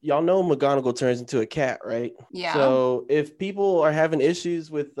movies. Y'all know McGonagall turns into a cat, right? Yeah. So if people are having issues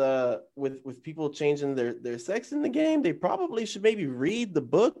with people changing their sex in the game, they probably should maybe read the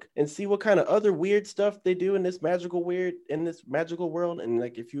book and see what kind of other weird stuff they do in this magical world. And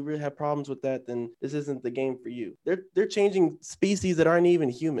like if you really have problems with that, then this isn't the game for you. They're changing species that aren't even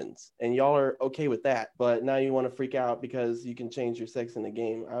humans, and y'all are okay with that. But now you want to freak out because you can change your sex in the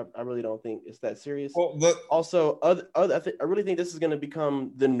game. I really don't think it's that serious. Well, also, I really think this is going to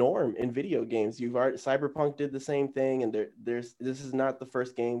become the norm in video games. Cyberpunk did the same thing, and this is not the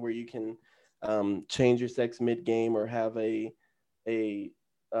first game where you can change your sex mid-game or have a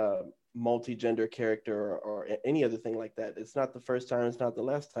multi-gender character or any other thing like that. It's not the first time, it's not the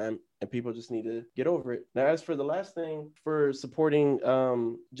last time, and people just need to get over it. Now, as for the last thing, for supporting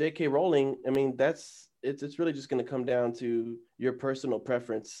J.K. Rowling, I mean, it's really just going to come down to your personal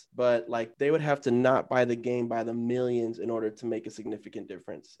preference, but like they would have to not buy the game by the millions in order to make a significant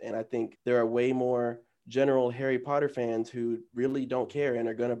difference. And I think there are way more general Harry Potter fans who really don't care and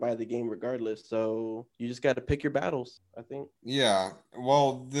are going to buy the game regardless. So you just got to pick your battles, I think. Yeah.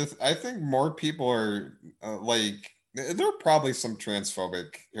 Well, I think more people are there are probably some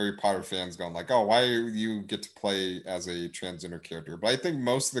transphobic Harry Potter fans going like, oh, why do you get to play as a transgender character? But I think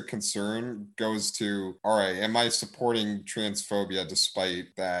most of the concern goes to, all right, am I supporting transphobia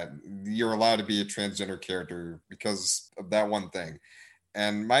despite that you're allowed to be a transgender character because of that one thing?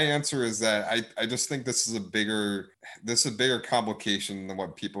 And my answer is that I just think this is a bigger complication than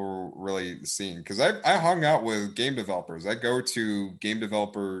what people are really seeing. Because I hung out with game developers. I go to game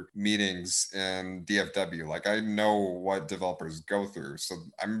developer meetings in DFW. Like I know what developers go through. So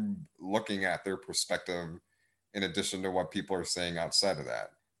I'm looking at their perspective in addition to what people are saying outside of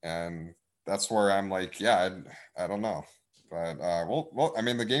that. And that's where I'm like, yeah, I don't know. But well, I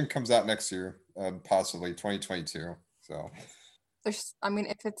mean, the game comes out next year, possibly 2022. So. If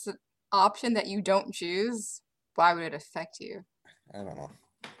it's an option that you don't choose, why would it affect you? I don't know.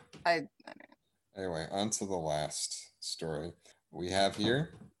 I don't know. Anyway, on to the last story we have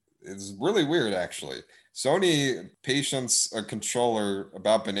here. It's really weird, actually. Sony patients a controller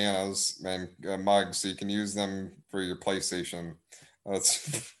about bananas and mugs so you can use them for your PlayStation. I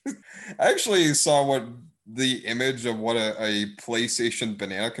actually saw what the image of what a PlayStation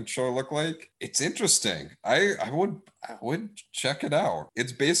banana controller looked like. It's interesting. I would check it out.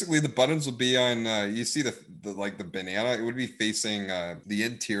 It's basically the buttons would be on you see the banana, it would be facing the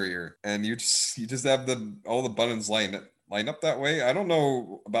interior, and you just have all the buttons line up that way. I don't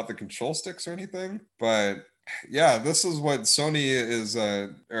know about the control sticks or anything, but yeah, this is what Sony is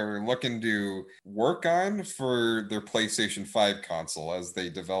are looking to work on for their PlayStation 5 console as they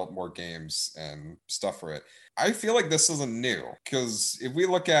develop more games and stuff for it. I feel like this isn't new because if we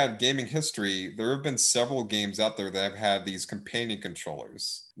look at gaming history, there have been several games out there that have had these companion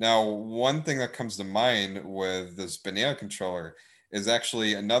controllers. Now, one thing that comes to mind with this banana controller is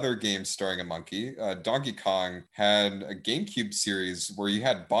actually another game starring a monkey. Donkey Kong had a GameCube series where you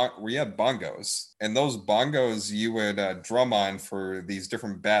had bongos, and those bongos you would drum on for these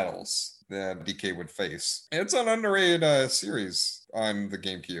different battles that DK would face. And it's an underrated series on the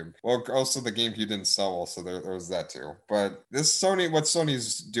GameCube. Well, also the GameCube didn't sell well, so there was that too. But what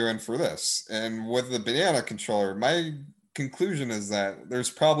Sony's doing for this, and with the banana controller, my conclusion is that there's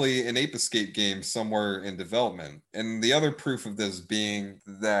probably an Ape Escape game somewhere in development. And the other proof of this being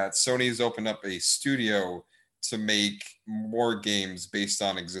that Sony's opened up a studio to make more games based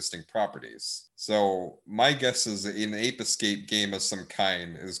on existing properties. So my guess is an Ape Escape game of some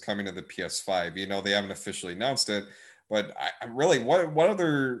kind is coming to the PS5. They haven't officially announced it, but I really, what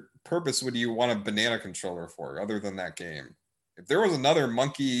other purpose would you want a banana controller for other than that game? If there was another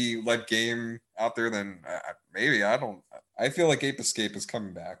monkey-led game out there, then maybe I feel like Ape Escape is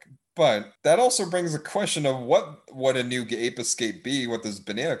coming back. But that also brings a question of what would a new Ape Escape be with this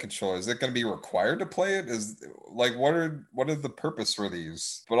banana controller? Is it going to be required to play it? What is the purpose for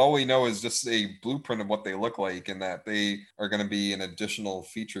these? But all we know is just a blueprint of what they look like, and that they are going to be an additional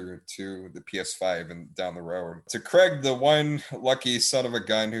feature to the PS5 and down the road. To Craig, the one lucky son of a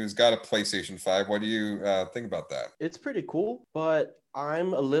gun who's got a PlayStation 5, what do you think about that? It's pretty cool, but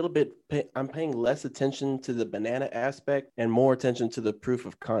I'm paying less attention to the banana aspect and more attention to the proof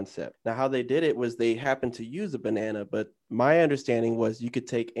of concept. Now, how they did it was they happened to use a banana, but my understanding was you could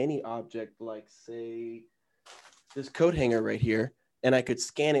take any object, like say this coat hanger right here, and I could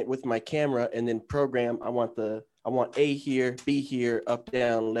scan it with my camera and then program, I want A here, B here, up,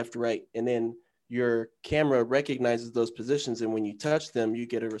 down, left, right. And then your camera recognizes those positions. And when you touch them, you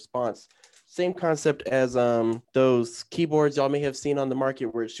get a response. Same concept as those keyboards y'all may have seen on the market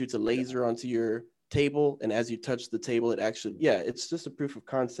where it shoots a laser onto your table, and as you touch the table, it's just a proof of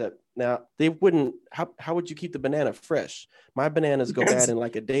concept. Now, how would you keep the banana fresh? My bananas go bad in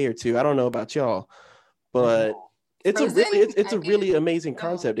like a day or two. I don't know about y'all, but it's a really amazing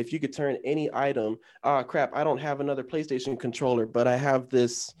concept. If you could turn any item, crap, I don't have another PlayStation controller, but I have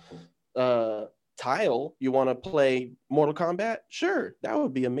this tile. You want to play Mortal Kombat? Sure, that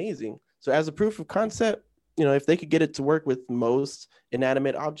would be amazing. So as a proof of concept, if they could get it to work with most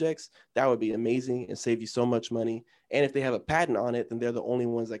inanimate objects, that would be amazing and save you so much money. And if they have a patent on it, then they're the only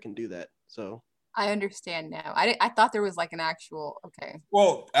ones that can do that. So I understand now. I thought there was like an actual, okay.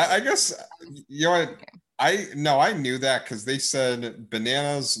 Well, I guess, I knew that because they said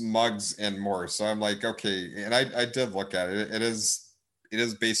bananas, mugs, and more. So I'm like, okay. And I did look at it. It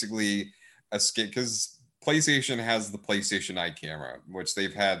is basically a skit because PlayStation has the PlayStation Eye camera, which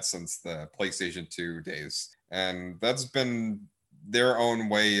they've had since the PlayStation 2 days. And that's been their own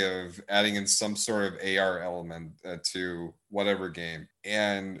way of adding in some sort of AR element to whatever game.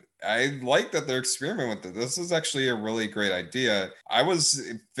 And I like that they're experimenting with it. This is actually a really great idea. I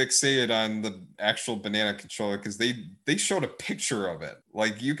was fixated on the actual banana controller because they showed a picture of it.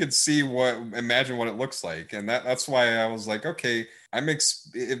 Like you could imagine what it looks like. And that's why I was like, okay,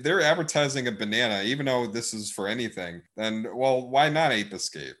 if they're advertising a banana, even though this is for anything, then why not Ape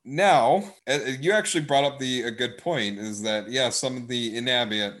Escape? Now, you actually brought up a good point is that some of the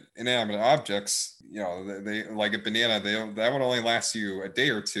inanimate objects, they like a banana, that would only last you a day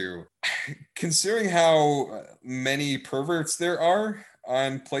or two. Considering how many perverts there are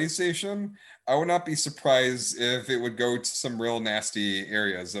on PlayStation, I would not be surprised if it would go to some real nasty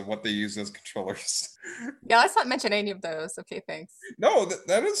areas of what they use as controllers. Yeah, let's not mention any of those. Okay, thanks. No,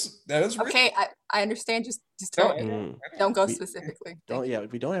 that is okay. I understand. Just don't go specifically.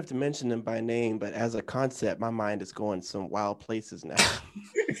 We don't have to mention them by name, but as a concept, my mind is going some wild places now.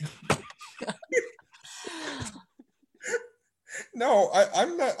 No,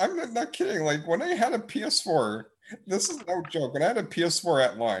 I'm not kidding. Like when I had a PS4, this is no joke. When I had a PS4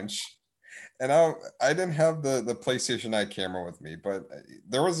 at launch, and I didn't have the PlayStation Eye camera with me, but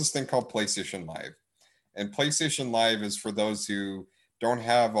there was this thing called PlayStation Live. And PlayStation Live is for those who don't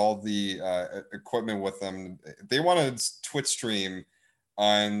have all the equipment with them. They want to Twitch stream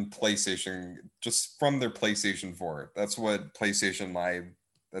on PlayStation just from their PlayStation 4. That's what PlayStation Live,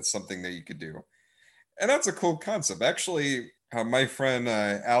 that's something that you could do. And that's a cool concept. Actually, my friend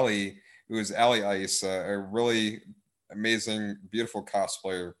Allie, who is Allie Ice, a really amazing, beautiful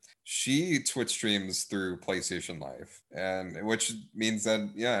cosplayer, she Twitch streams through PlayStation Live, and which means that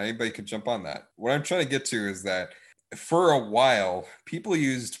anybody could jump on that. What I'm trying to get to is that for a while, people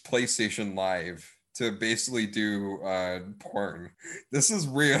used PlayStation Live to basically do porn. This is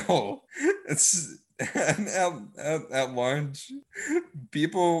real. It's at launch,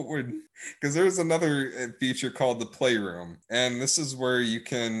 people would, because there's another feature called the Playroom, and this is where you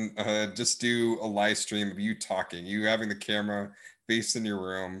can just do a live stream of you talking, you having the camera facing your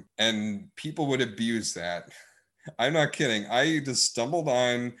room, and people would abuse that. I'm not kidding. I just stumbled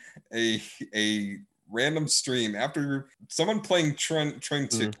on a random stream after someone playing Train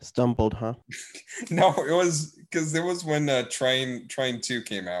 2. Stumbled, huh? No, it was because it was when Train 2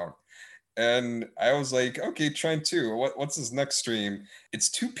 came out. And I was like, okay, Train 2, what's his next stream? It's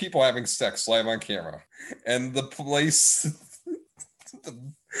two people having sex live on camera. And the place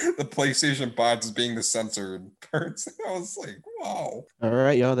the PlayStation bots is being the censored parts. I was like, wow. All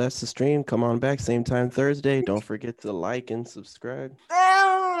right, y'all, that's the stream. Come on back, same time Thursday. Don't forget to like and subscribe.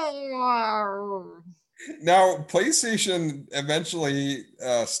 Now, PlayStation eventually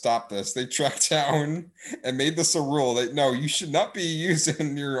stopped this. They tracked down and made this a rule that no, you should not be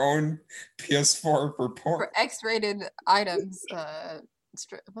using your own PS4 for porn. For X-rated items.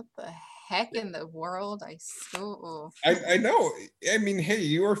 What the heck in the world? I know. I mean, hey,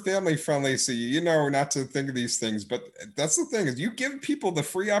 you are family friendly, so you know not to think of these things. But that's the thing is, you give people the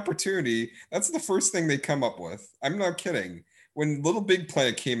free opportunity. That's the first thing they come up with. I'm not kidding. When Little Big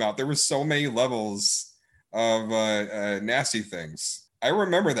Planet came out, there were so many levels of nasty things. I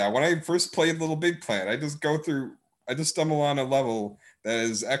remember that when I first played Little Big Planet, I just stumble on a level that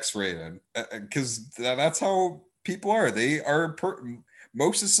is X-rated because that's how people are. They are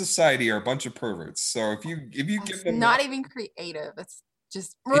most of society are a bunch of perverts. So if you give them not even creative, it's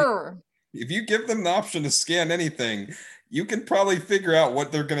just if you give them the option to scan anything, you can probably figure out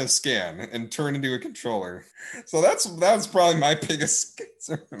what they're gonna scan and turn into a controller. So that's probably my biggest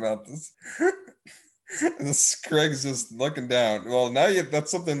concern about this. This Craig's just looking down. Well, now that's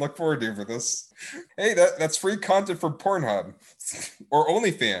something to look forward to for this. Hey, that's free content for Pornhub or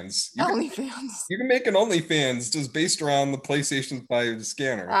OnlyFans. You can make an OnlyFans just based around the PlayStation 5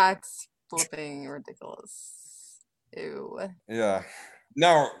 scanner. That's flipping ridiculous. Ew. Yeah.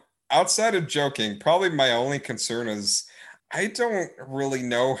 Now, outside of joking, probably my only concern is I don't really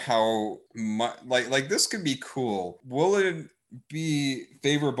know how much like this could be cool. Will it be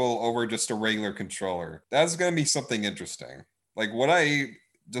favorable over just a regular controller? That's going to be something interesting. Like, would I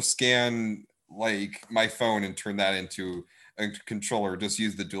just scan like my phone and turn that into a controller? Just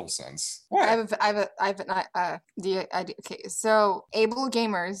use the DualSense. What? Okay, so Able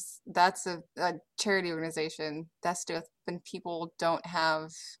Gamers, that's a charity organization that's just when people don't have,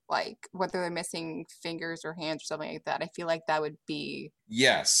 like, whether they're missing fingers or hands or something like that. I feel like that would be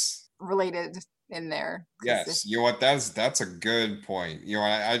related in there. Yes, you know what? That's a good point. You know,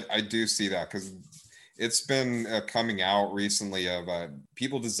 I do see that because it's been coming out recently of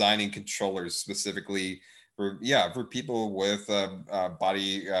people designing controllers specifically for people with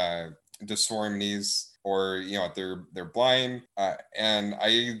body disformities, or you know, they're blind, and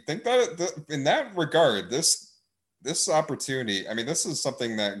I think that in that regard, this opportunity, I mean, this is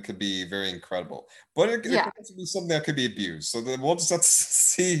something that could be very incredible, but it could also be something that could be abused. So then we'll just have to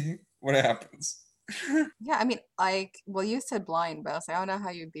see what happens. Yeah, I mean, like, well, you said blind, but I was like, I don't know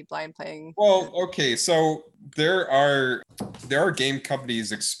how you'd be blind playing. Well, okay, so there are game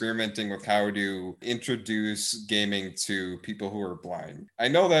companies experimenting with how to introduce gaming to people who are blind. I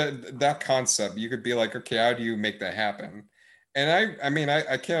know that concept, you could be like, okay, how do you make that happen? And I mean,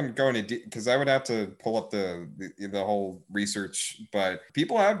 I can't go into because I would have to pull up the whole research, but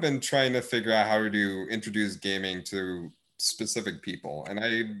people have been trying to figure out how to introduce gaming to specific people, and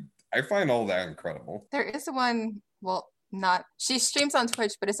I find all that incredible. There is one, well, she streams on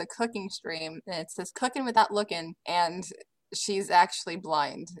Twitch, but it's a cooking stream, and it says cooking without looking, and she's actually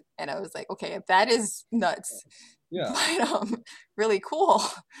blind. And I was like, okay, that is nuts. Yeah. But really cool.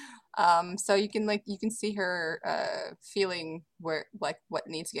 So you can see her feeling where, like, what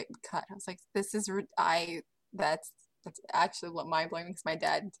needs to get cut. I was like, that's actually what mind-blowing, because my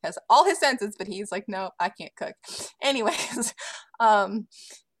dad has all his senses, but he's like, no, I can't cook. Anyways,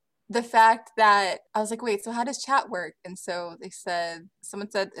 the fact that I was like, wait, so how does chat work? And so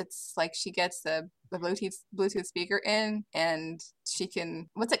someone said it's like she gets the Bluetooth speaker in, and she can,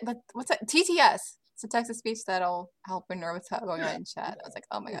 what's that? TTS. It's a text to speech that'll help her know what's going on in chat. I was like,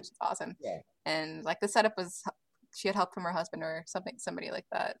 oh my gosh, it's awesome. Yeah. And like the setup was, she had help from her husband or somebody like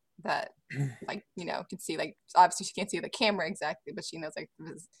that like, you know, can see, like, obviously she can't see the camera exactly, but she knows like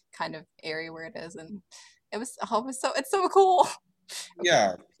this kind of area where it is, and it's so cool.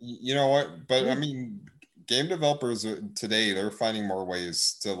 Yeah, you know what? But I mean, game developers today, they're finding more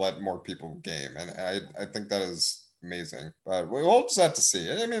ways to let more people game, and I think that is amazing. But we'll just have to see.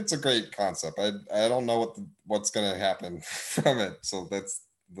 I mean, it's a great concept. I don't know what's going to happen from it, so that's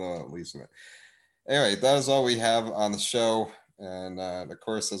the least of it. Anyway, that is all we have on the show, and of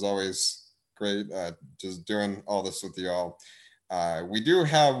course, as always, great just doing all this with y'all. We do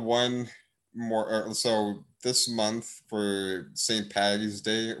have one more. So this month for St. Patty's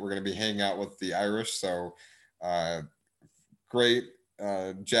Day, we're going to be hanging out with the Irish. So great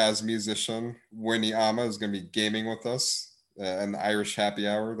jazz musician Winnie Ama is going to be gaming with us in the Irish Happy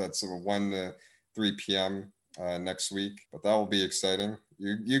Hour. That's 1 to 3 p.m. Next week. But that will be exciting.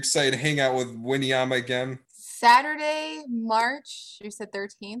 You excited to hang out with Winnie Ama again? Saturday, March, you said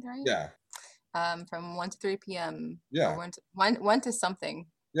 13th, right? Yeah. From 1 to 3 p.m. Yeah. Or 1 to something.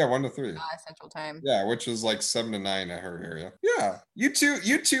 Yeah, 1 to 3. Central Time. Yeah, which is like 7 to 9 at her area. Yeah. You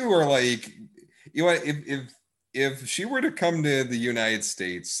two are like, you know, if she were to come to the United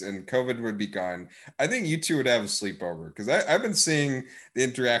States and COVID would be gone, I think you two would have a sleepover because I've been seeing the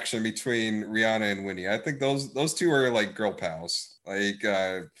interaction between Rihanna and Winnie. I think those two are like girl pals. Like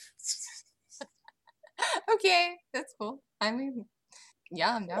Okay, that's cool. I mean,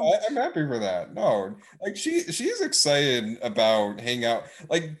 yeah, I'm down. I'm happy for that. No, like she's excited about hang out.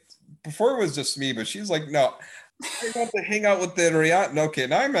 Like before it was just me, but she's like, no, I want to hang out with the Rihanna. Okay,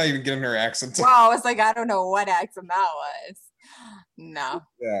 now I'm not even getting her accent. Wow, I was like, I don't know what accent that was. No.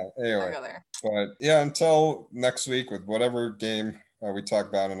 Yeah. Anyway, but yeah, until next week with whatever game we talk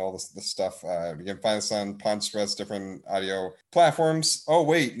about and all this stuff, you can find us on Podstress, different audio platforms. Oh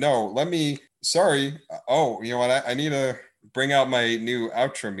wait, no, sorry. Oh, you know what? I need to bring out my new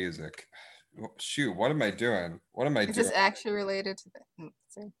outro music. Shoot, what am I doing? Is this actually related to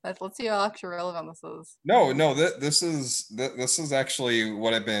let's see how actually relevant this is. No, this is actually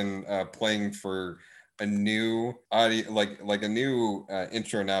what I've been playing for a new audio, like a new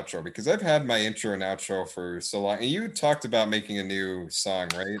intro and outro, because I've had my intro and outro for so long. And you talked about making a new song,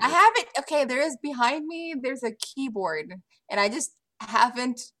 right? I haven't. Okay, there is behind me. There's a keyboard, and I just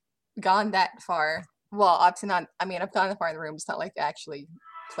haven't gone that far. Well, up to not. I mean, I've gone that far in the room. It's not like actually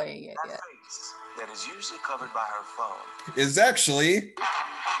playing it yet. That is usually covered by her phone. Is actually.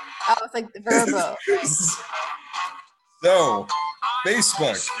 Oh, it's like Verbo. So,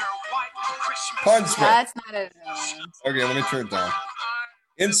 Facebook. Podstress. That's not it. Okay, let me turn it down.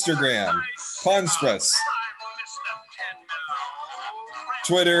 Instagram. Podstress.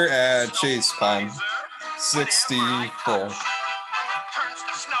 Twitter at ChasePon64.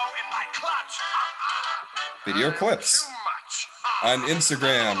 Video clips on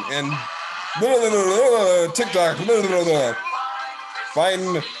Instagram and TikTok.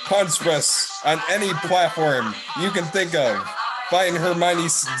 Find Podstress on any platform you can think of. Find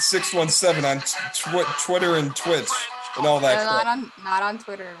Hermione617 on Twitter and Twitch and all that. Not on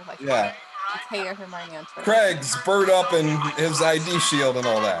Twitter. Like yeah. It's Hey Hermione on Twitter. Craig's Bird Up and his ID shield and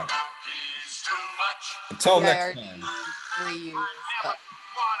all that. Until next time.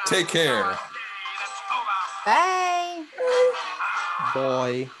 Take care. Bye.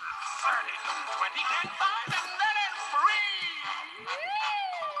 Boy.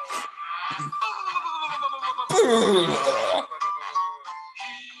 Ooh.